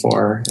integration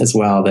for as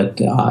well, that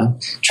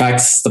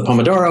tracks the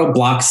Pomodoro,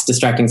 blocks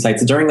distracting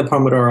sites during the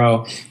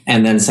Pomodoro,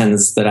 and then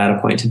sends the data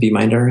point to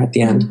Beeminder at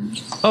the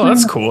end. Oh,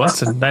 that's cool.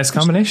 That's a nice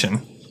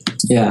combination.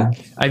 Yeah.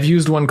 I've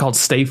used one called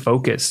Stay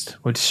Focused,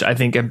 which I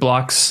think it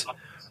blocks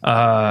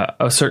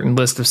a certain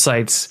list of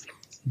sites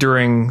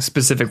during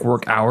specific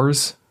work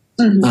hours.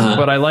 Mm-hmm.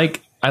 But I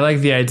like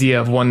the idea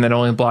of one that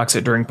only blocks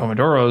it during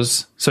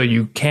Pomodoros, so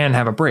you can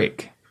have a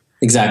break.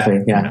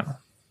 Exactly. Yeah.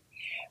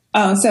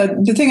 Oh, so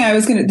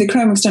the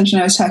Chrome extension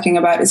I was talking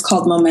about is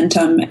called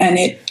Momentum, and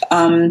it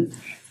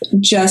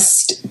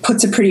just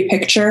puts a pretty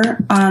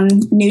picture on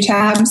new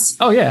tabs.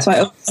 Oh yeah. So I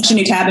open a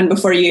new tab, and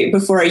before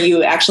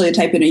you actually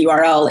type in a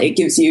URL, it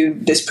gives you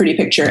this pretty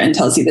picture and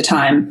tells you the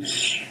time.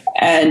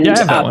 And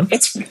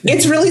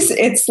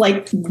it's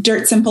like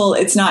dirt simple.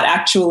 It's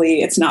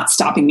not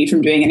stopping me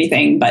from doing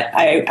anything, but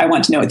I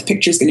want to know what the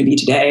picture is going to be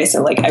today.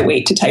 So like I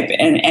wait to type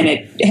in, and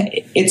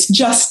it's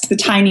just the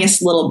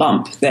tiniest little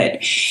bump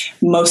that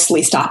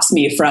mostly stops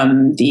me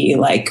from the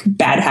like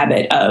bad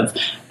habit of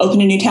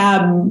open a new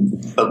tab.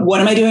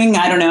 What am I doing?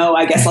 I don't know.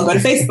 I guess I'll go to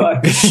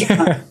Facebook.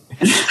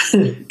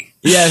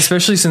 Yeah,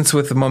 especially since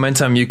with the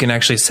Momentum, you can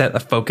actually set a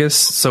focus.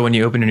 So when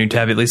you open a new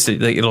tab, at least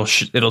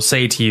it'll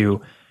say to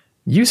you,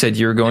 you said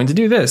you were going to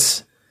do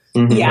this.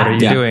 Mm-hmm. Yeah. What are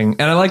you doing?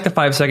 And I like the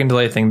 5-second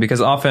delay thing, because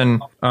often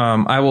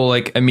I will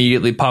like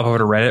immediately pop over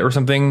to Reddit or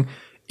something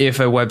if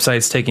a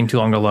website's taking too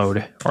long to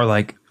load, or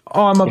like,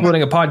 oh, I'm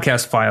uploading a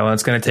podcast file and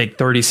it's going to take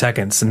 30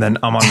 seconds and then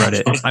I'm on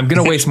Reddit. I'm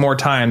going to waste more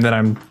time than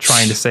I'm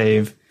trying to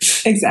save.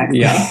 Exactly.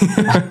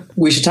 Yeah.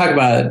 We should talk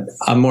about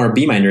more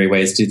Beeminder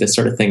ways to do this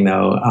sort of thing,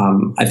 though.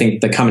 I think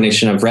the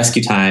combination of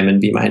Rescue Time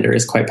and Beeminder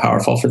is quite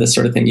powerful for this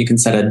sort of thing. You can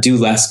set a do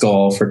less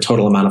goal for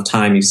total amount of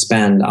time you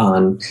spend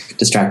on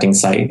distracting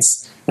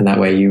sites. And that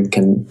way you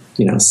can,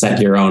 set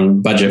your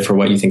own budget for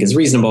what you think is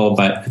reasonable.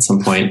 But at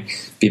some point,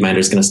 Beeminder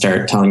is going to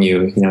start telling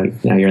you,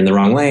 now you're in the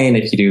wrong lane.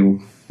 If you do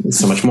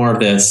so much more of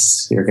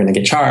this, you're going to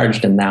get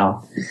charged. And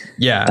now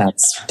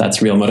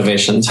that's real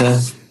motivation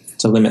to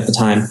limit the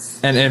time.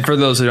 And for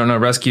those who don't know,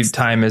 Rescue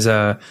Time is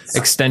a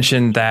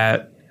extension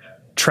that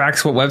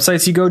tracks what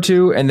websites you go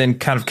to and then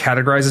kind of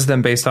categorizes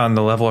them based on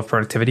the level of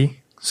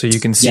productivity. So you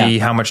can see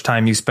how much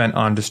time you spent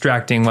on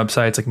distracting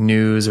websites like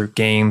news or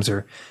games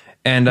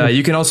and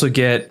you can also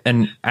get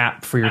an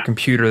app for your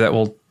computer that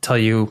will tell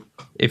you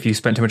if you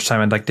spent too much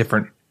time on like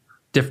different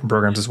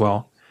programs as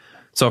well.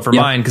 So for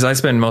mine, because I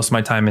spend most of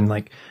my time in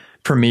like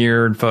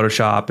Premiere and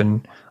Photoshop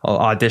and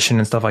Audition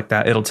and stuff like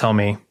that, it'll tell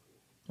me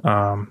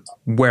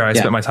where I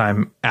spent my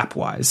time app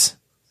wise.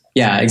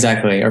 Yeah,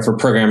 exactly. Or for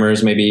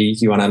programmers, maybe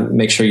you want to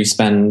make sure you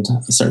spend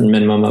a certain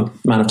minimum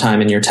amount of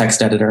time in your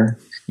text editor.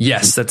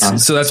 Yes,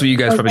 that's what you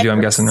guys probably do, I'm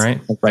guessing, right?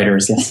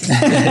 Writers,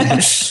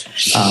 yes.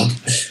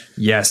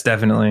 Yes,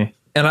 definitely.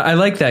 And I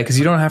like that because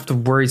you don't have to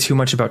worry too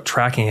much about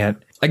tracking it.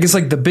 I guess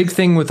like the big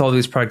thing with all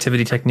these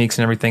productivity techniques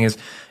and everything is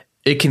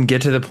it can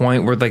get to the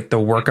point where like the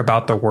work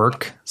about the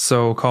work,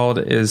 so called,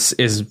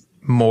 is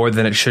more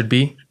than it should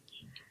be.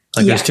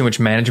 Like there's too much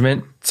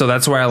management. So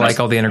that's why I like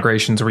all the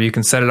integrations where you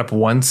can set it up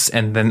once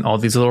and then all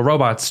these little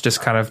robots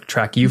just kind of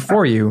track you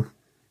for you.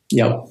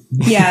 Yep.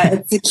 Yeah,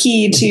 it's the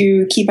key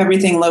to keep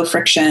everything low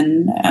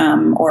friction,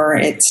 or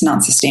it's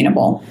not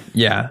sustainable.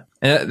 Yeah.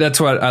 And that's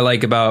what I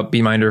like about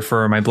Beeminder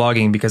for my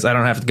blogging, because I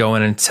don't have to go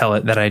in and tell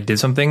it that I did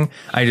something.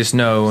 I just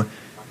know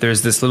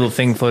there's this little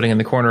thing floating in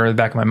the corner of the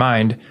back of my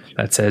mind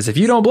that says, if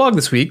you don't blog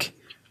this week,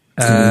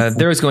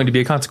 there is going to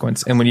be a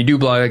consequence. And when you do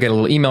blog, I get a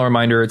little email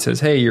reminder. It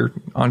says, hey, you're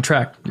on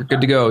track. You're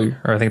good to go.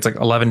 Or I think it's like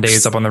 11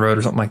 days up on the road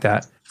or something like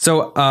that.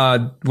 So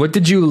what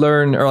did you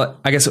learn? Or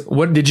I guess,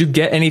 what did you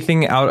get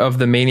anything out of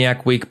the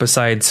Maniac Week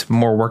besides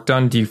more work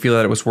done? Do you feel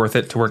that it was worth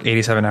it to work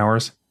 87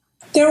 hours?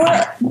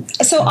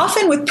 So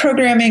often with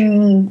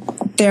programming,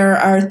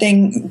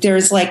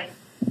 there's like,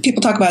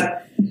 people talk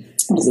about,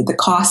 what is it, the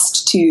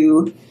cost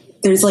to,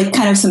 there's like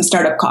kind of some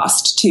startup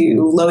cost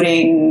to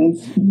loading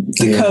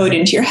the code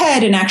into your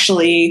head and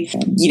actually,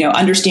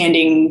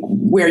 understanding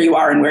where you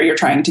are and where you're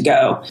trying to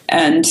go.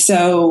 And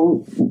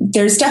so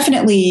there's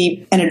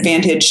definitely an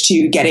advantage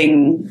to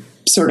getting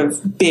sort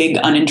of big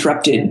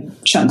uninterrupted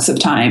chunks of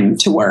time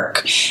to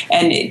work.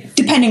 And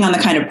depending on the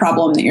kind of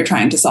problem that you're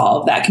trying to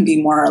solve, that can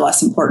be more or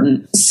less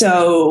important.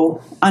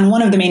 So on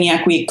one of the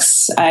Maniac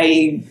Weeks,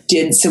 I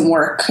did some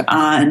work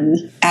on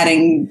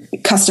adding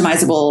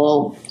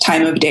customizable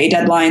time of day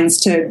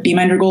deadlines to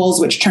Beeminder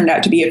goals, which turned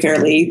out to be a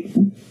fairly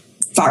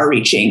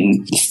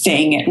far-reaching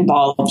thing. It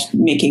involved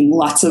making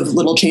lots of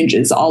little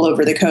changes all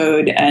over the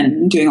code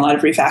and doing a lot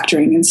of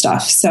refactoring and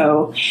stuff.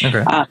 So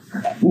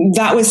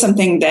that was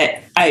something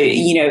that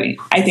I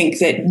think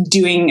that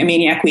doing a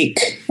Maniac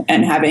Week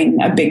and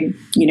having a big,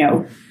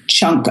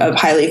 chunk of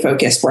highly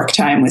focused work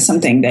time was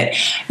something that,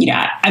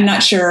 I'm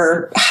not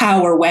sure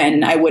how or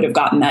when I would have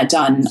gotten that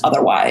done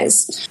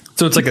otherwise.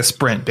 So it's like a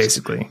sprint,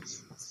 basically.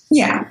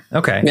 Yeah.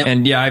 Okay. Yeah.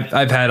 And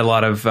I've had a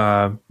lot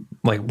of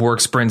like work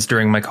sprints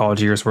during my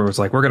college years where it was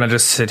like, we're going to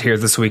just sit here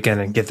this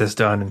weekend and get this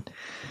done. And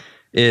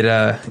it,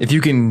 if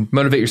you can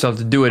motivate yourself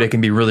to do it, it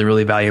can be really,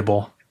 really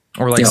valuable.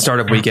 Or like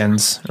startup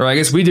weekends. Or I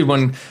guess we did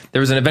one,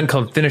 there was an event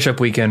called Finish Up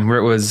Weekend where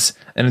it was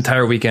an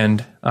entire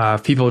weekend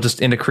of people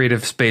just in a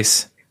creative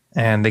space.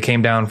 And they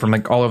came down from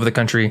like all over the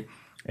country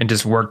and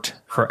just worked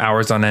for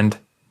hours on end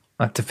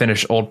to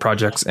finish old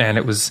projects. And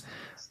it was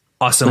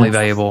awesomely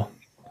valuable.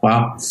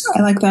 Wow.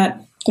 I like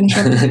that. Finish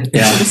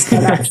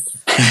up.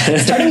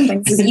 Starting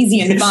things is easy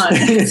and fun.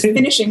 It's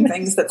finishing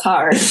things that's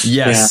hard.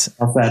 Yes.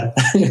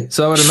 Yeah,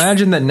 so I would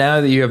imagine that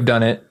now that you have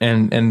done it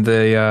and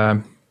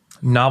the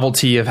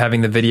novelty of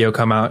having the video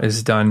come out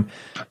is done,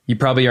 you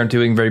probably aren't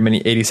doing very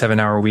many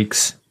 87-hour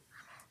weeks.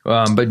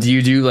 But do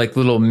you do like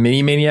little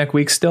mini Maniac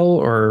weeks still,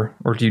 or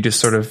do you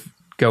just sort of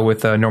go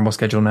with a normal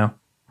schedule now?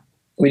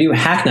 We do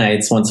hack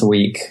nights once a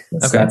week.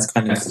 So that's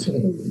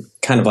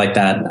kind of like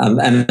that.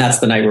 And that's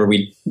the night where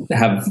we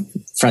have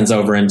friends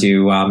over and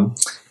do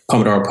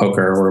Pomodoro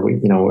Poker, where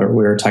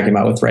we were talking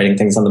about with writing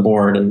things on the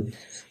board and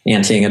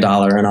anteing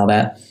 $1 and all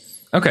that.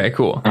 Okay,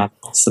 cool.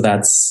 So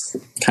that's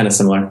kind of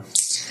similar.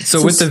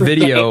 So with the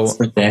video,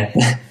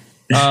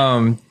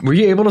 were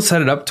you able to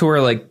set it up to where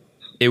like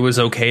it was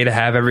okay to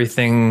have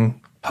everything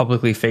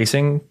publicly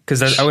facing?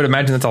 Because I would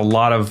imagine that's a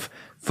lot of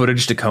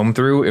footage to comb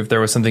through if there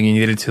was something you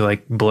needed to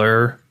like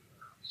blur.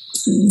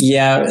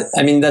 Yeah,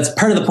 I mean, that's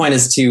part of the point,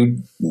 is to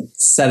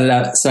set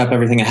up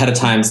everything ahead of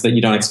time so that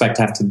you don't expect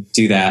to have to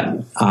do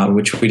that,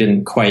 which we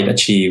didn't quite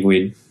achieve.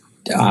 We'd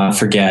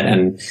forget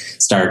and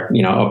start,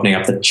 opening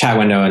up the chat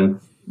window and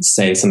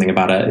say something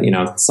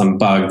about some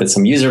bug that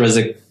some user was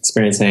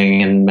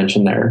experiencing and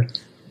mention their,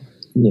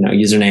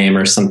 username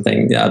or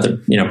something, the other,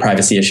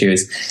 privacy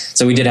issues.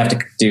 So we did have to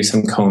do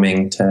some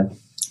combing to.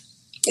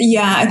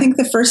 Yeah, I think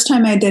the first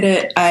time I did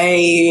it,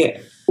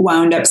 I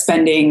wound up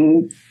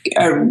spending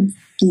a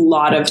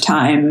lot of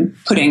time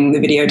putting the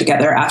video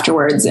together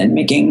afterwards and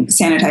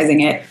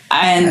sanitizing it.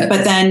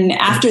 But then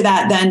after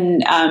that,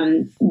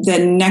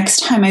 the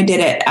next time I did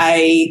it,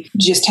 I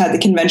just had the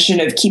convention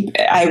of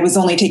I was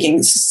only taking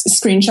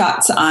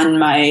screenshots on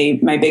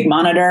my big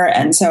monitor.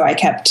 And so I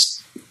kept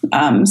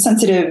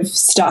sensitive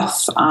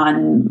stuff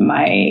on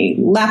my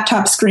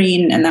laptop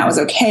screen, and that was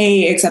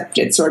okay, except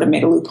it sort of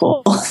made a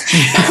loophole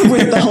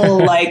with the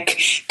whole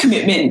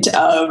commitment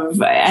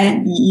of,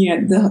 and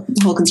the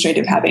whole constraint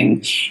of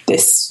having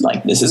this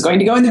is going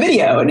to go in the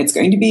video and it's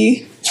going to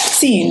be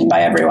seen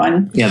by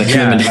everyone. Yeah, the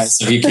commitment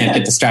so you can't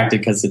get distracted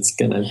because it's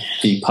going to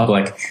be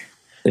public.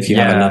 If you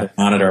have another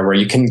monitor where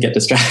you can get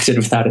distracted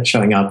without it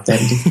showing up, then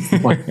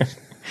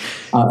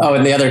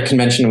and the other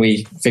convention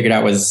we figured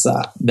out was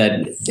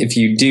that if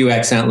you do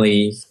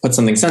accidentally put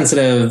something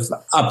sensitive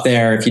up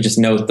there, if you just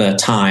note the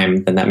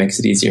time, then that makes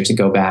it easier to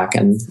go back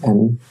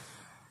and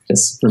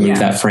just remove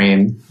that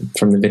frame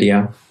from the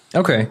video.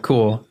 Okay,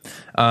 cool.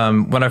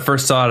 When I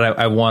first saw it,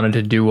 I wanted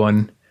to do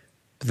one,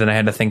 but then I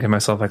had to think to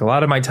myself, a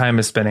lot of my time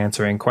is spent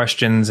answering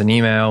questions and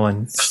email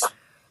and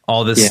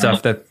all this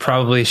stuff that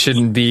probably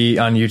shouldn't be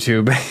on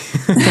YouTube.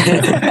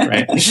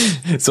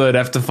 Right. So I'd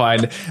have to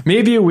find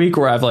maybe a week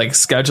where I've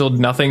scheduled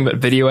nothing but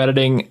video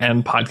editing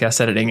and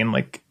podcast editing and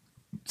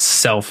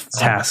self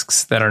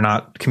tasks that are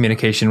not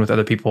communication with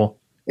other people.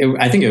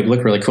 I think it would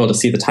look really cool to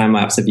see the time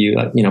lapse of you,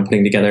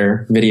 putting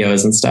together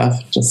videos and stuff.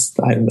 Just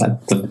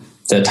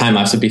the time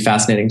lapse would be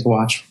fascinating to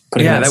watch.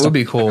 Yeah, that would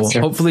be cool.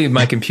 Hopefully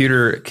my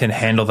computer can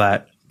handle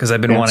that, because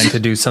I've been wanting to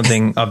do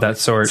something of that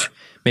sort.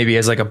 Maybe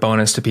as a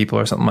bonus to people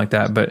or something like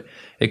that, but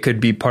it could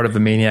be part of the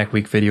Maniac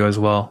Week video as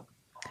well.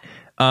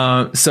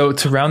 So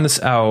to round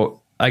this out,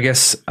 I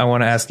guess I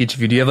want to ask each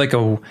of you, do you have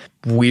a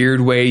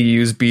weird way you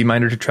use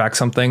Beeminder to track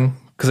something?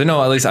 Because I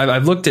know at least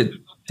I've looked at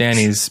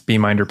Danny's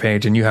Beeminder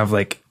page and you have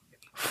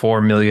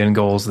 4 million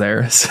goals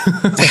there.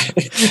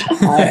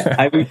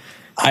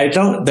 I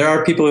don't, there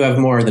are people who have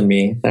more than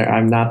me.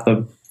 I'm not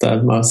the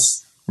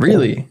most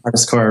really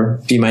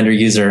hardcore Beeminder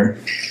user.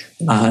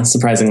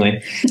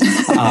 Surprisingly.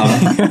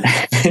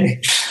 Let's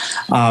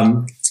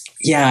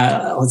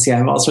see. I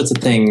have all sorts of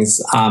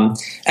things.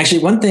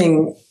 Actually, one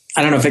thing,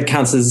 I don't know if it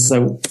counts as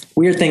a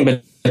weird thing,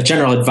 but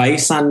general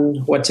advice on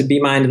what to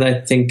Beemind that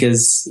I think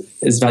is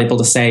valuable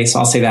to say. So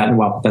I'll say that, and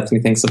while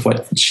Bethany thinks of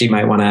what she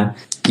might want to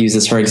use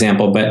as her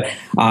example. But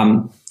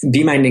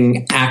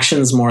Beeminding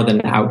actions more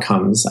than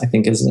outcomes, I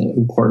think, is an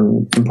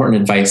important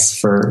advice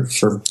for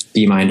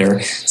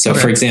Beeminder. So,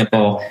 for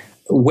example,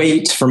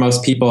 weight, for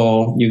most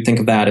people, you think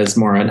of that as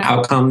more an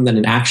outcome than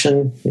an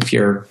action. If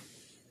you're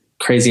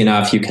crazy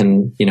enough, you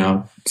can,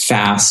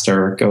 fast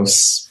or go,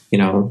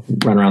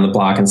 run around the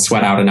block and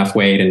sweat out enough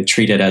weight and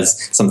treat it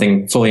as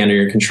something fully under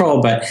your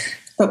control. But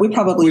we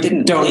probably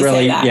don't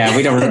really say that. Yeah,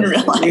 we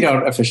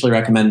don't officially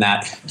recommend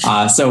that.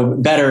 So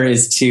better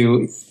is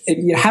to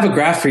have a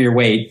graph for your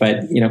weight,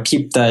 but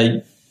keep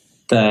the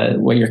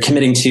what you're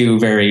committing to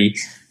very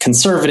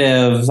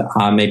conservative,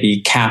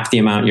 maybe cap the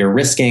amount you're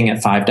risking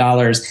at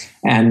 $5,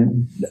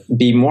 and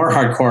be more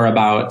hardcore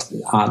about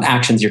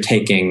actions you're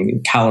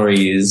taking,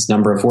 calories,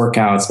 number of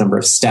workouts, number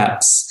of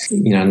steps,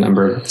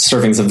 number of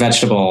servings of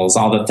vegetables,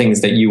 all the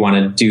things that you want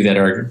to do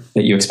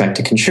that you expect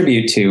to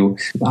contribute to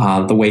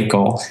the weight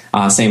goal.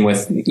 Same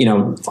with,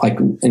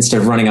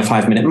 instead of running a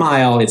 5-minute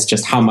mile, it's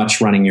just how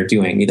much running you're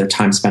doing, either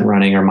time spent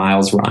running or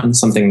miles run,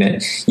 something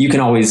that you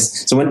can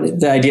always,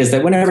 the idea is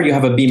that whenever you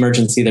have a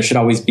Beemergency, there should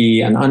always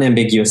be an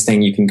unambiguous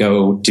thing you can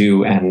go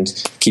do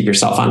and keep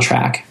yourself on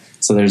track.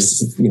 So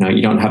there's, you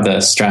don't have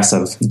the stress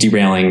of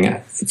derailing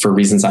for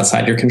reasons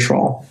outside your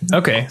control.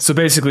 Okay. So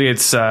basically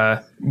it's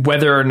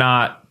whether or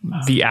not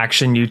the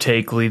action you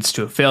take leads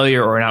to a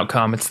failure or an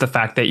outcome. It's the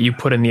fact that you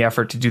put in the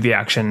effort to do the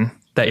action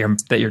that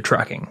you're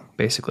tracking,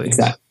 basically.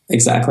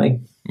 Exactly.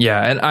 Yeah.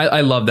 And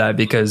I love that,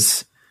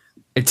 because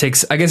it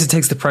takes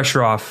the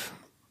pressure off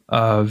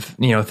of,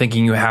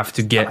 thinking you have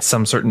to get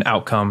some certain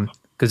outcome,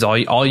 because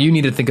all you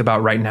need to think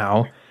about right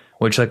now,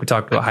 which, like we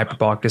talked about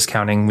hyperbolic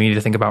discounting, we need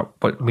to think about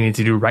what we need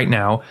to do right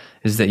now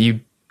is that you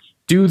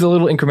do the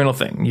little incremental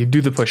thing. You do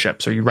the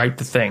push-ups or you write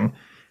the thing.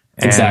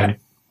 Exactly.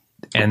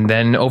 And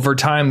then over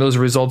time, those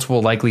results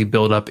will likely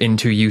build up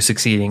into you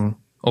succeeding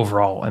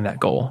overall in that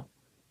goal.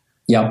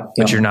 Yep.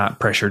 But you're not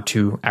pressured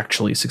to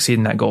actually succeed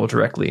in that goal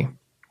directly.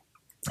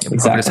 It will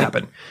just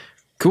happen.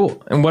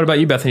 Cool. And what about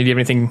you, Bethany? Do you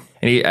have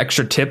any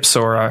extra tips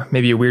or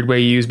maybe a weird way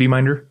you use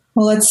Beeminder?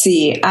 Well, let's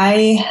see.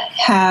 I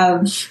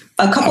have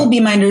a couple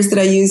Beeminders that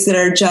I use that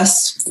are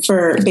just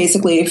for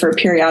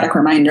periodic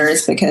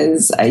reminders,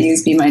 because I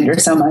use Beeminder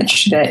so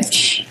much that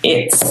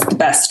it's the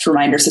best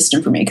reminder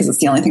system for me, because it's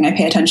the only thing I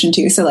pay attention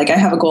to. So I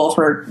have a goal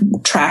for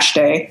trash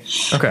day,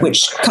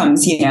 which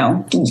comes,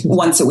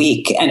 once a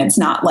week. And it's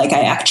not like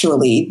I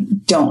actually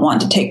don't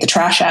want to take the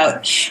trash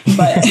out,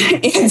 but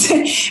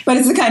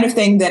it's the kind of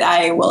thing that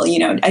I will,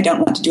 I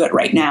don't want to do it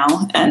right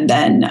now. And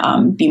then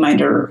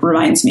Beeminder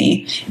reminds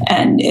me.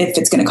 And if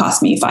it's going to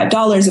cost me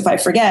 $5 if I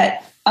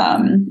forget,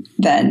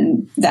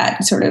 then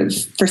that sort of,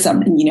 for some,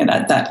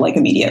 that like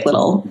immediate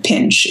little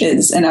pinch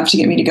is enough to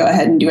get me to go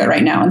ahead and do it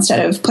right now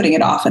instead of putting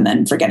it off and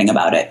then forgetting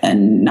about it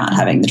and not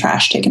having the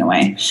trash taken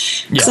away.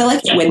 Because I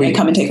like it when they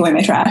come and take away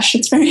my trash.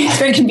 It's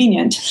very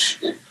convenient.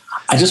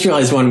 I just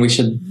realized one we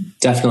should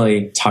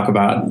definitely talk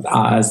about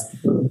as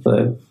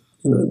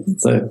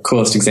the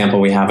coolest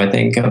example we have, I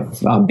think, of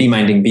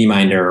BeMinding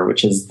BeMinder,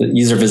 which is the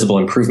user visible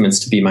improvements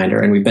to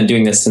BeMinder. And we've been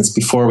doing this since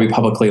before we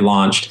publicly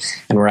launched,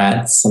 and we're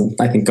at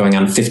I think going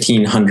on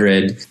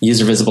 1,500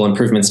 user visible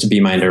improvements to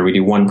BeMinder. We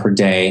do one per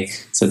day.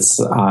 So it's,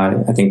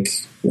 I think,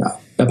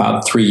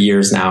 about 3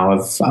 years now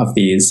of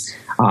these.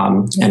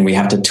 And we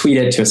have to tweet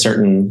it to a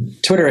certain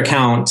Twitter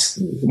account,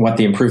 what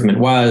the improvement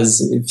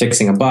was,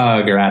 fixing a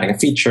bug or adding a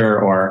feature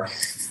or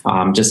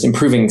just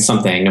improving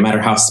something, no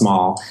matter how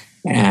small.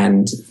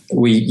 And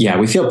we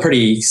feel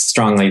pretty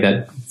strongly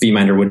that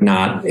BeMinder would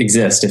not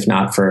exist if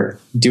not for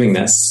doing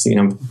this.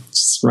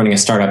 Just running a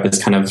startup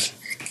is can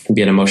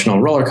be an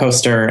emotional roller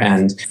coaster.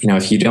 And,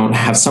 if you don't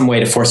have some way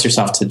to force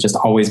yourself to just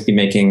always be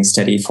making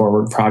steady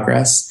forward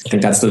progress, I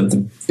think that's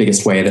the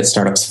biggest way that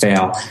startups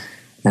fail.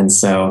 And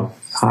so,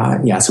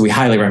 so we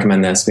highly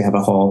recommend this. We have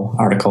a whole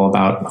article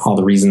about all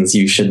the reasons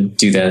you should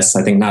do this.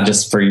 I think not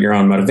just for your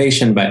own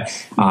motivation, but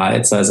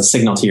it's as a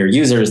signal to your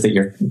users that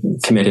you're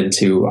committed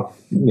to,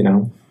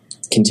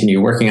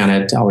 continue working on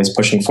it, always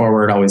pushing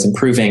forward, always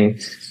improving.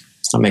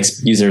 It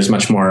makes users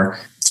much more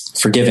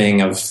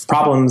forgiving of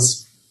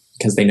problems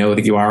because they know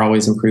that you are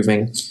always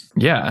improving.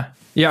 Yeah.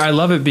 Yeah, I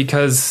love it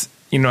because,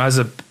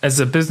 as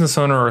a business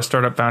owner or a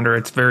startup founder,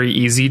 it's very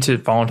easy to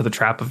fall into the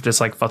trap of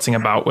just like futzing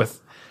about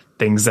with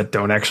things that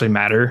don't actually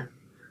matter.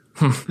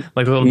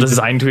 Like little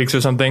design tweaks or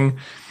something.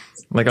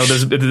 Like,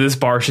 this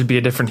bar should be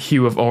a different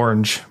hue of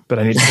orange, but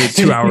I need to take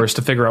 2 hours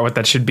to figure out what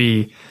that should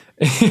be.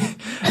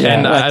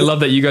 And I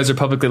love that you guys are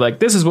publicly like,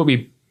 this is what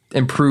we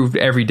improved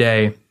every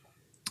day.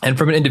 And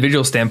from an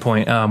individual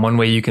standpoint, one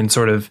way you can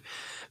sort of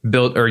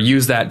build or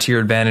use that to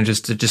your advantage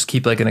is to just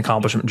keep like an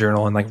accomplishment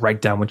journal and like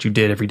write down what you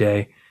did every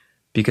day,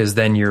 because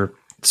then you're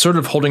sort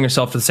of holding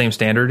yourself to the same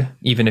standard,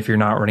 even if you're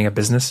not running a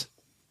business.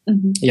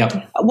 Mm-hmm.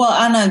 Yep. Well,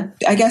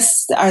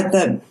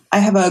 I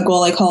have a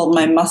goal I call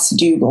my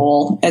must-do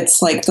goal.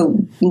 It's like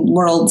the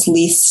world's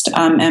least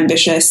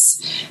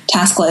ambitious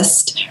task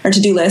list or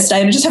to-do list.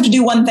 I just have to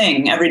do one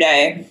thing every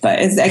day. But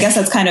I guess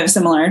that's kind of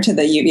similar to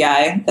the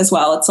UVI as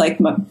well. It's like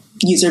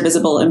user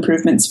visible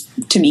improvements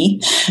to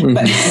me,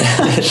 but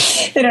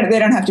they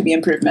don't have to be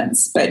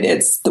improvements. But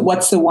it's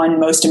what's the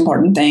one most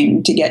important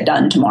thing to get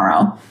done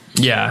tomorrow.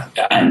 Yeah.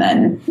 And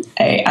then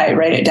I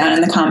write it down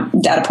in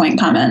the data point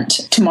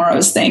comment,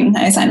 tomorrow's thing.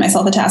 I assign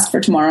myself a task for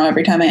tomorrow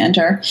every time I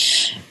enter,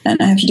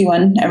 and I have to do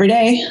one every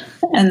day.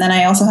 And then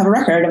I also have a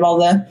record of all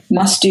the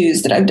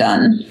must-dos that I've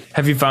done.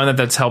 Have you found that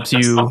that's helped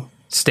you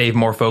stay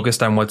more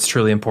focused on what's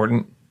truly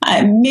important?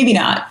 Maybe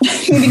not.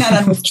 Maybe not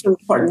on what's truly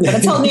important, but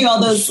it's helped me all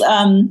those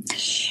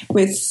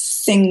with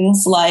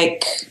things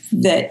like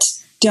that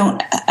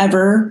don't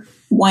ever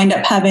wind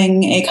up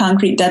having a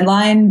concrete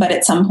deadline, but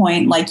at some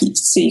point,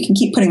 so you can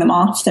keep putting them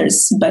off. But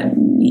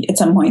at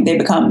some point they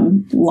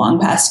become long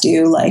past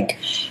due, like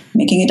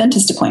making a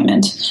dentist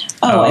appointment.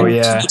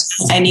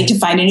 I need to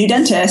find a new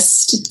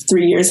dentist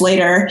 3 years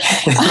later.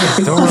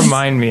 Don't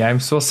remind me.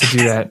 I'm supposed to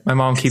do that. My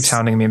mom keeps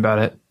hounding me about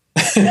it.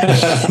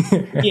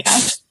 Yeah.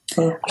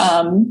 So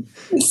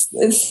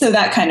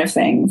that kind of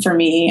thing for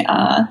me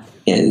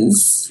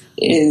is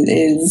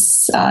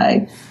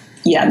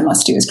the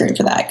must-do is great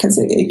for that because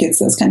it gets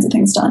those kinds of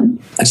things done.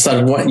 I just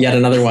thought of yet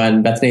another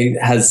one. Bethany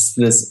has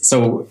this.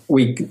 So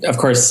we, of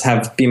course,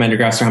 have BeMinder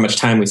graphs for how much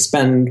time we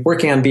spend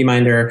working on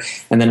BeMinder.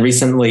 And then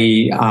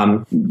recently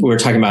we were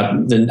talking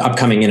about the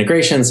upcoming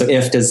integration. So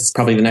IFT is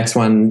probably the next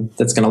one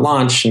that's going to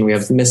launch. And we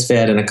have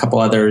Misfit and a couple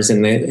others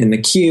in the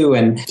queue.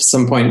 And at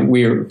some point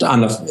we were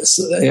on I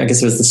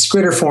guess it was the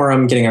Skritter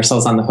forum, getting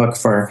ourselves on the hook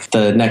for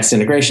the next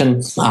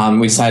integration.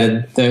 We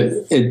decided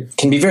that it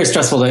can be very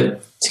stressful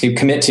to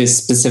commit to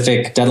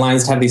specific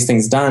deadlines to have these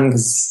things done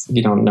because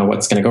you don't know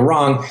what's going to go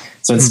wrong.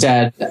 So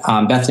instead,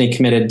 Bethany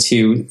committed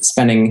to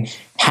spending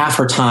half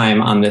her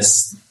time on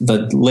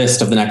the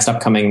list of the next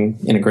upcoming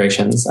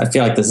integrations. I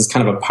feel like this is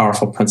kind of a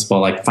powerful principle,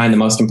 like find the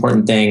most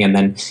important thing and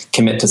then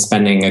commit to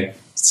spending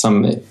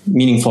some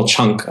meaningful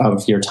chunk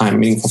of your time,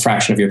 meaningful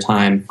fraction of your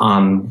time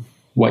on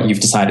what you've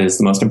decided is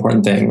the most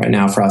important thing. Right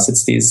now for us,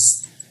 it's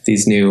these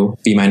new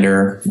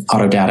BeMinder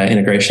auto data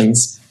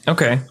integrations.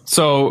 Okay.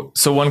 So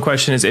one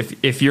question is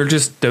if you're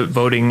just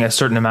devoting a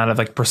certain amount of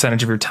like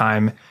percentage of your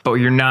time, but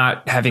you're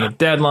not having a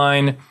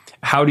deadline,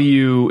 how do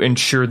you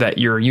ensure that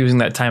you're using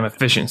that time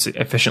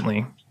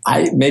efficiently?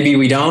 Maybe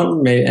we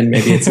don't, and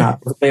maybe it's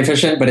not really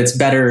efficient, but it's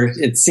better.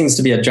 It seems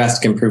to be a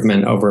drastic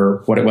improvement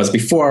over what it was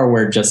before,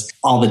 where just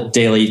all the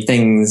daily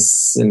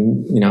things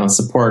and,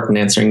 support and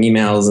answering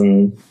emails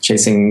and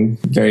chasing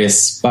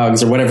various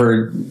bugs or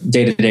whatever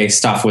day-to-day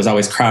stuff was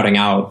always crowding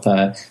out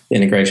the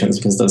integrations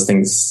because those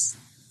things.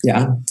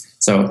 Yeah.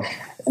 So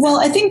Well,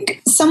 I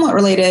think somewhat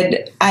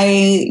related.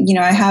 I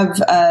have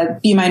a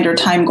Beeminder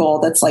time goal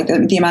that's like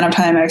the amount of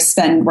time I've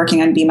spent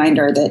working on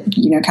Beeminder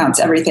that, counts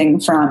everything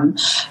from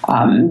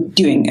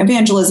doing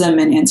evangelism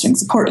and answering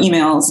support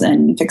emails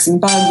and fixing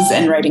bugs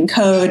and writing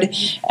code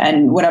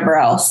and whatever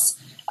else.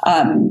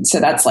 So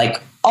that's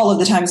like all of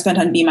the time spent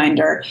on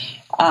Beeminder.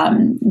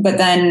 But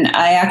then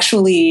I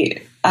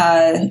actually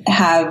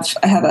have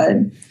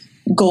a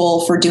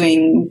goal for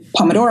doing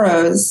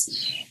Pomodoros,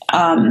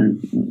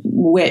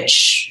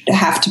 which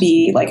have to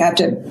be like, I have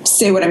to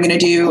say what I'm going to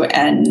do.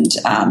 And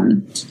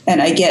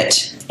I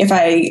get, if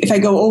I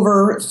go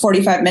over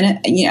 45 minutes,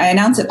 I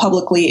announce it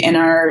publicly in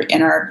our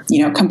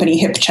company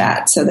HIP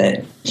chat so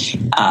that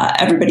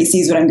everybody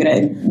sees what I'm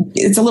going to.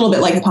 It's a little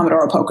bit like a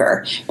Pomodoro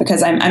poker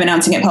because I'm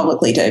announcing it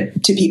publicly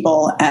to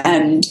people,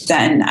 and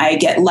then I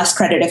get less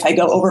credit if I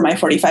go over my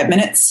 45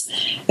 minutes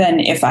than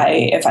if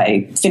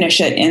I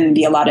finish it in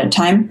the allotted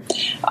time.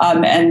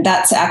 And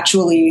that's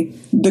actually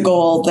the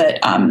goal that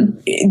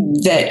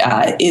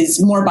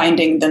is more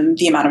binding than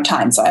the amount of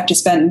time. So I have to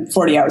spend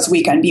 40 hours a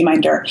week on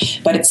Beeminder,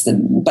 but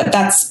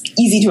that's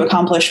easy to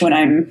accomplish when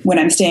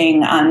I'm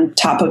staying on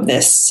top of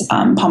this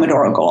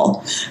Pomodoro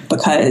goal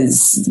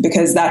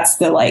because that's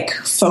the like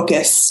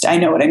focused. I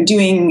know what I'm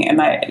doing. Am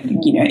I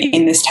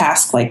in this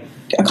task like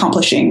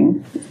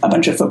accomplishing a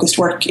bunch of focused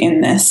work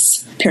in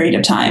this period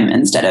of time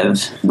instead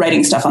of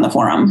writing stuff on the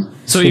forum.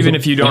 So even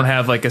if you don't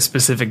have like a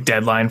specific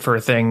deadline for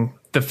a thing,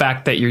 the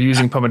fact that you're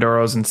using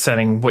Pomodoros and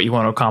setting what you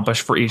want to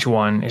accomplish for each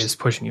one is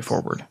pushing you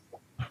forward.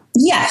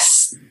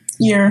 Yes.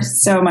 You're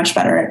so much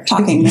better at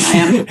talking than I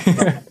am.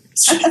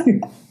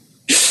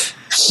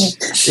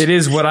 It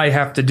is what I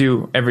have to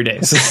do every day.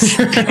 And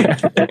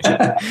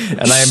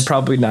I am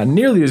probably not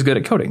nearly as good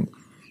at coding.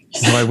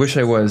 Though I wish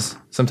I was.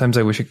 Sometimes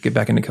I wish I could get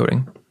back into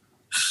coding.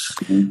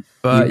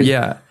 But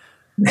yeah.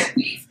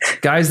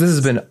 Guys, this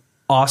has been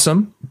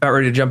awesome. About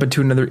ready to jump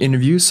into another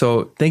interview.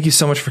 So thank you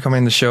so much for coming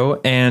on the show.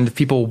 And if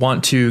people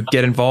want to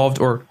get involved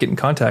or get in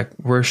contact,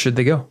 where should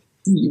they go?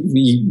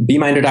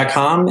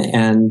 Beeminder.com,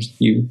 and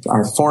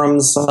our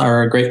forums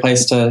are a great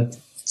place to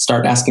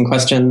start asking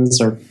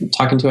questions or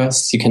talking to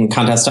us. You can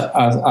contact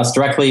us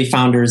directly,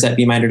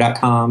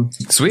 founders@beeminder.com.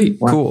 Sweet.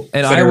 Cool.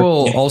 And Twitter. I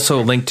will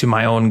also link to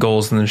my own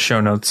goals in the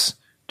show notes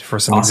for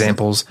some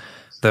examples,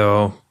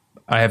 though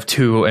I have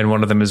two, and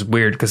one of them is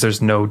weird because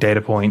there's no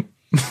data point.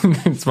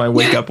 It's my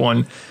wake up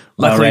one.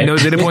 Luckily, no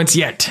data points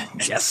yet.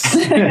 Yes.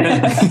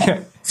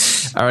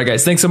 All right,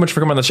 guys. Thanks so much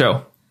for coming on the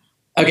show.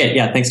 Okay.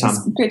 Yeah. Thanks, Tom.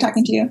 Great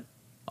talking to you.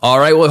 All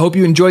right. Well, I hope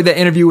you enjoyed that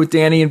interview with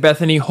Danny and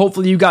Bethany.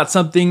 Hopefully you got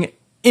something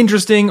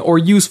interesting or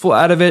useful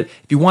out of it.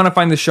 If you want to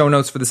find the show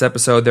notes for this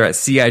episode, they're at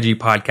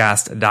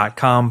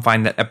cigpodcast.com.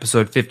 Find that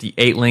episode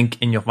 58 link,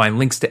 and you'll find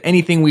links to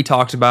anything we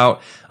talked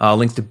about,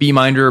 links to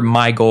Beeminder,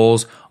 My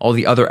Goals, all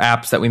the other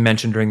apps that we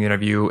mentioned during the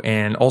interview,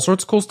 and all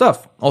sorts of cool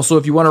stuff. Also,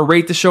 if you want to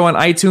rate the show on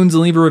iTunes and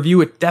leave a review,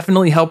 it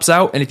definitely helps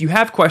out. And if you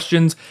have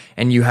questions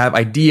and you have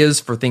ideas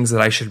for things that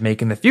I should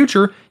make in the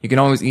future, you can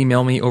always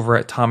email me over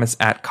at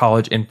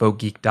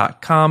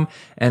thomas@collegeinfogeek.com.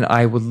 And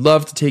I would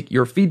love to take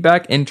your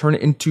feedback and turn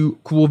it into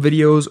cool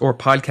videos or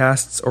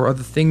podcasts or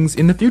other things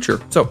in the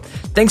future. So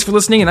thanks for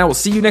listening, and I will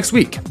see you next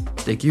week.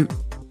 Stay cute.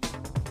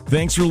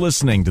 Thanks for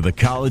listening to the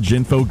College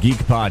Info Geek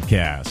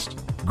Podcast.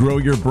 Grow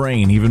your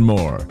brain even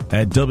more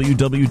at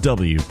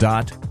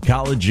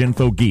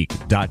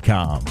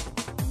www.collegeinfogeek.com.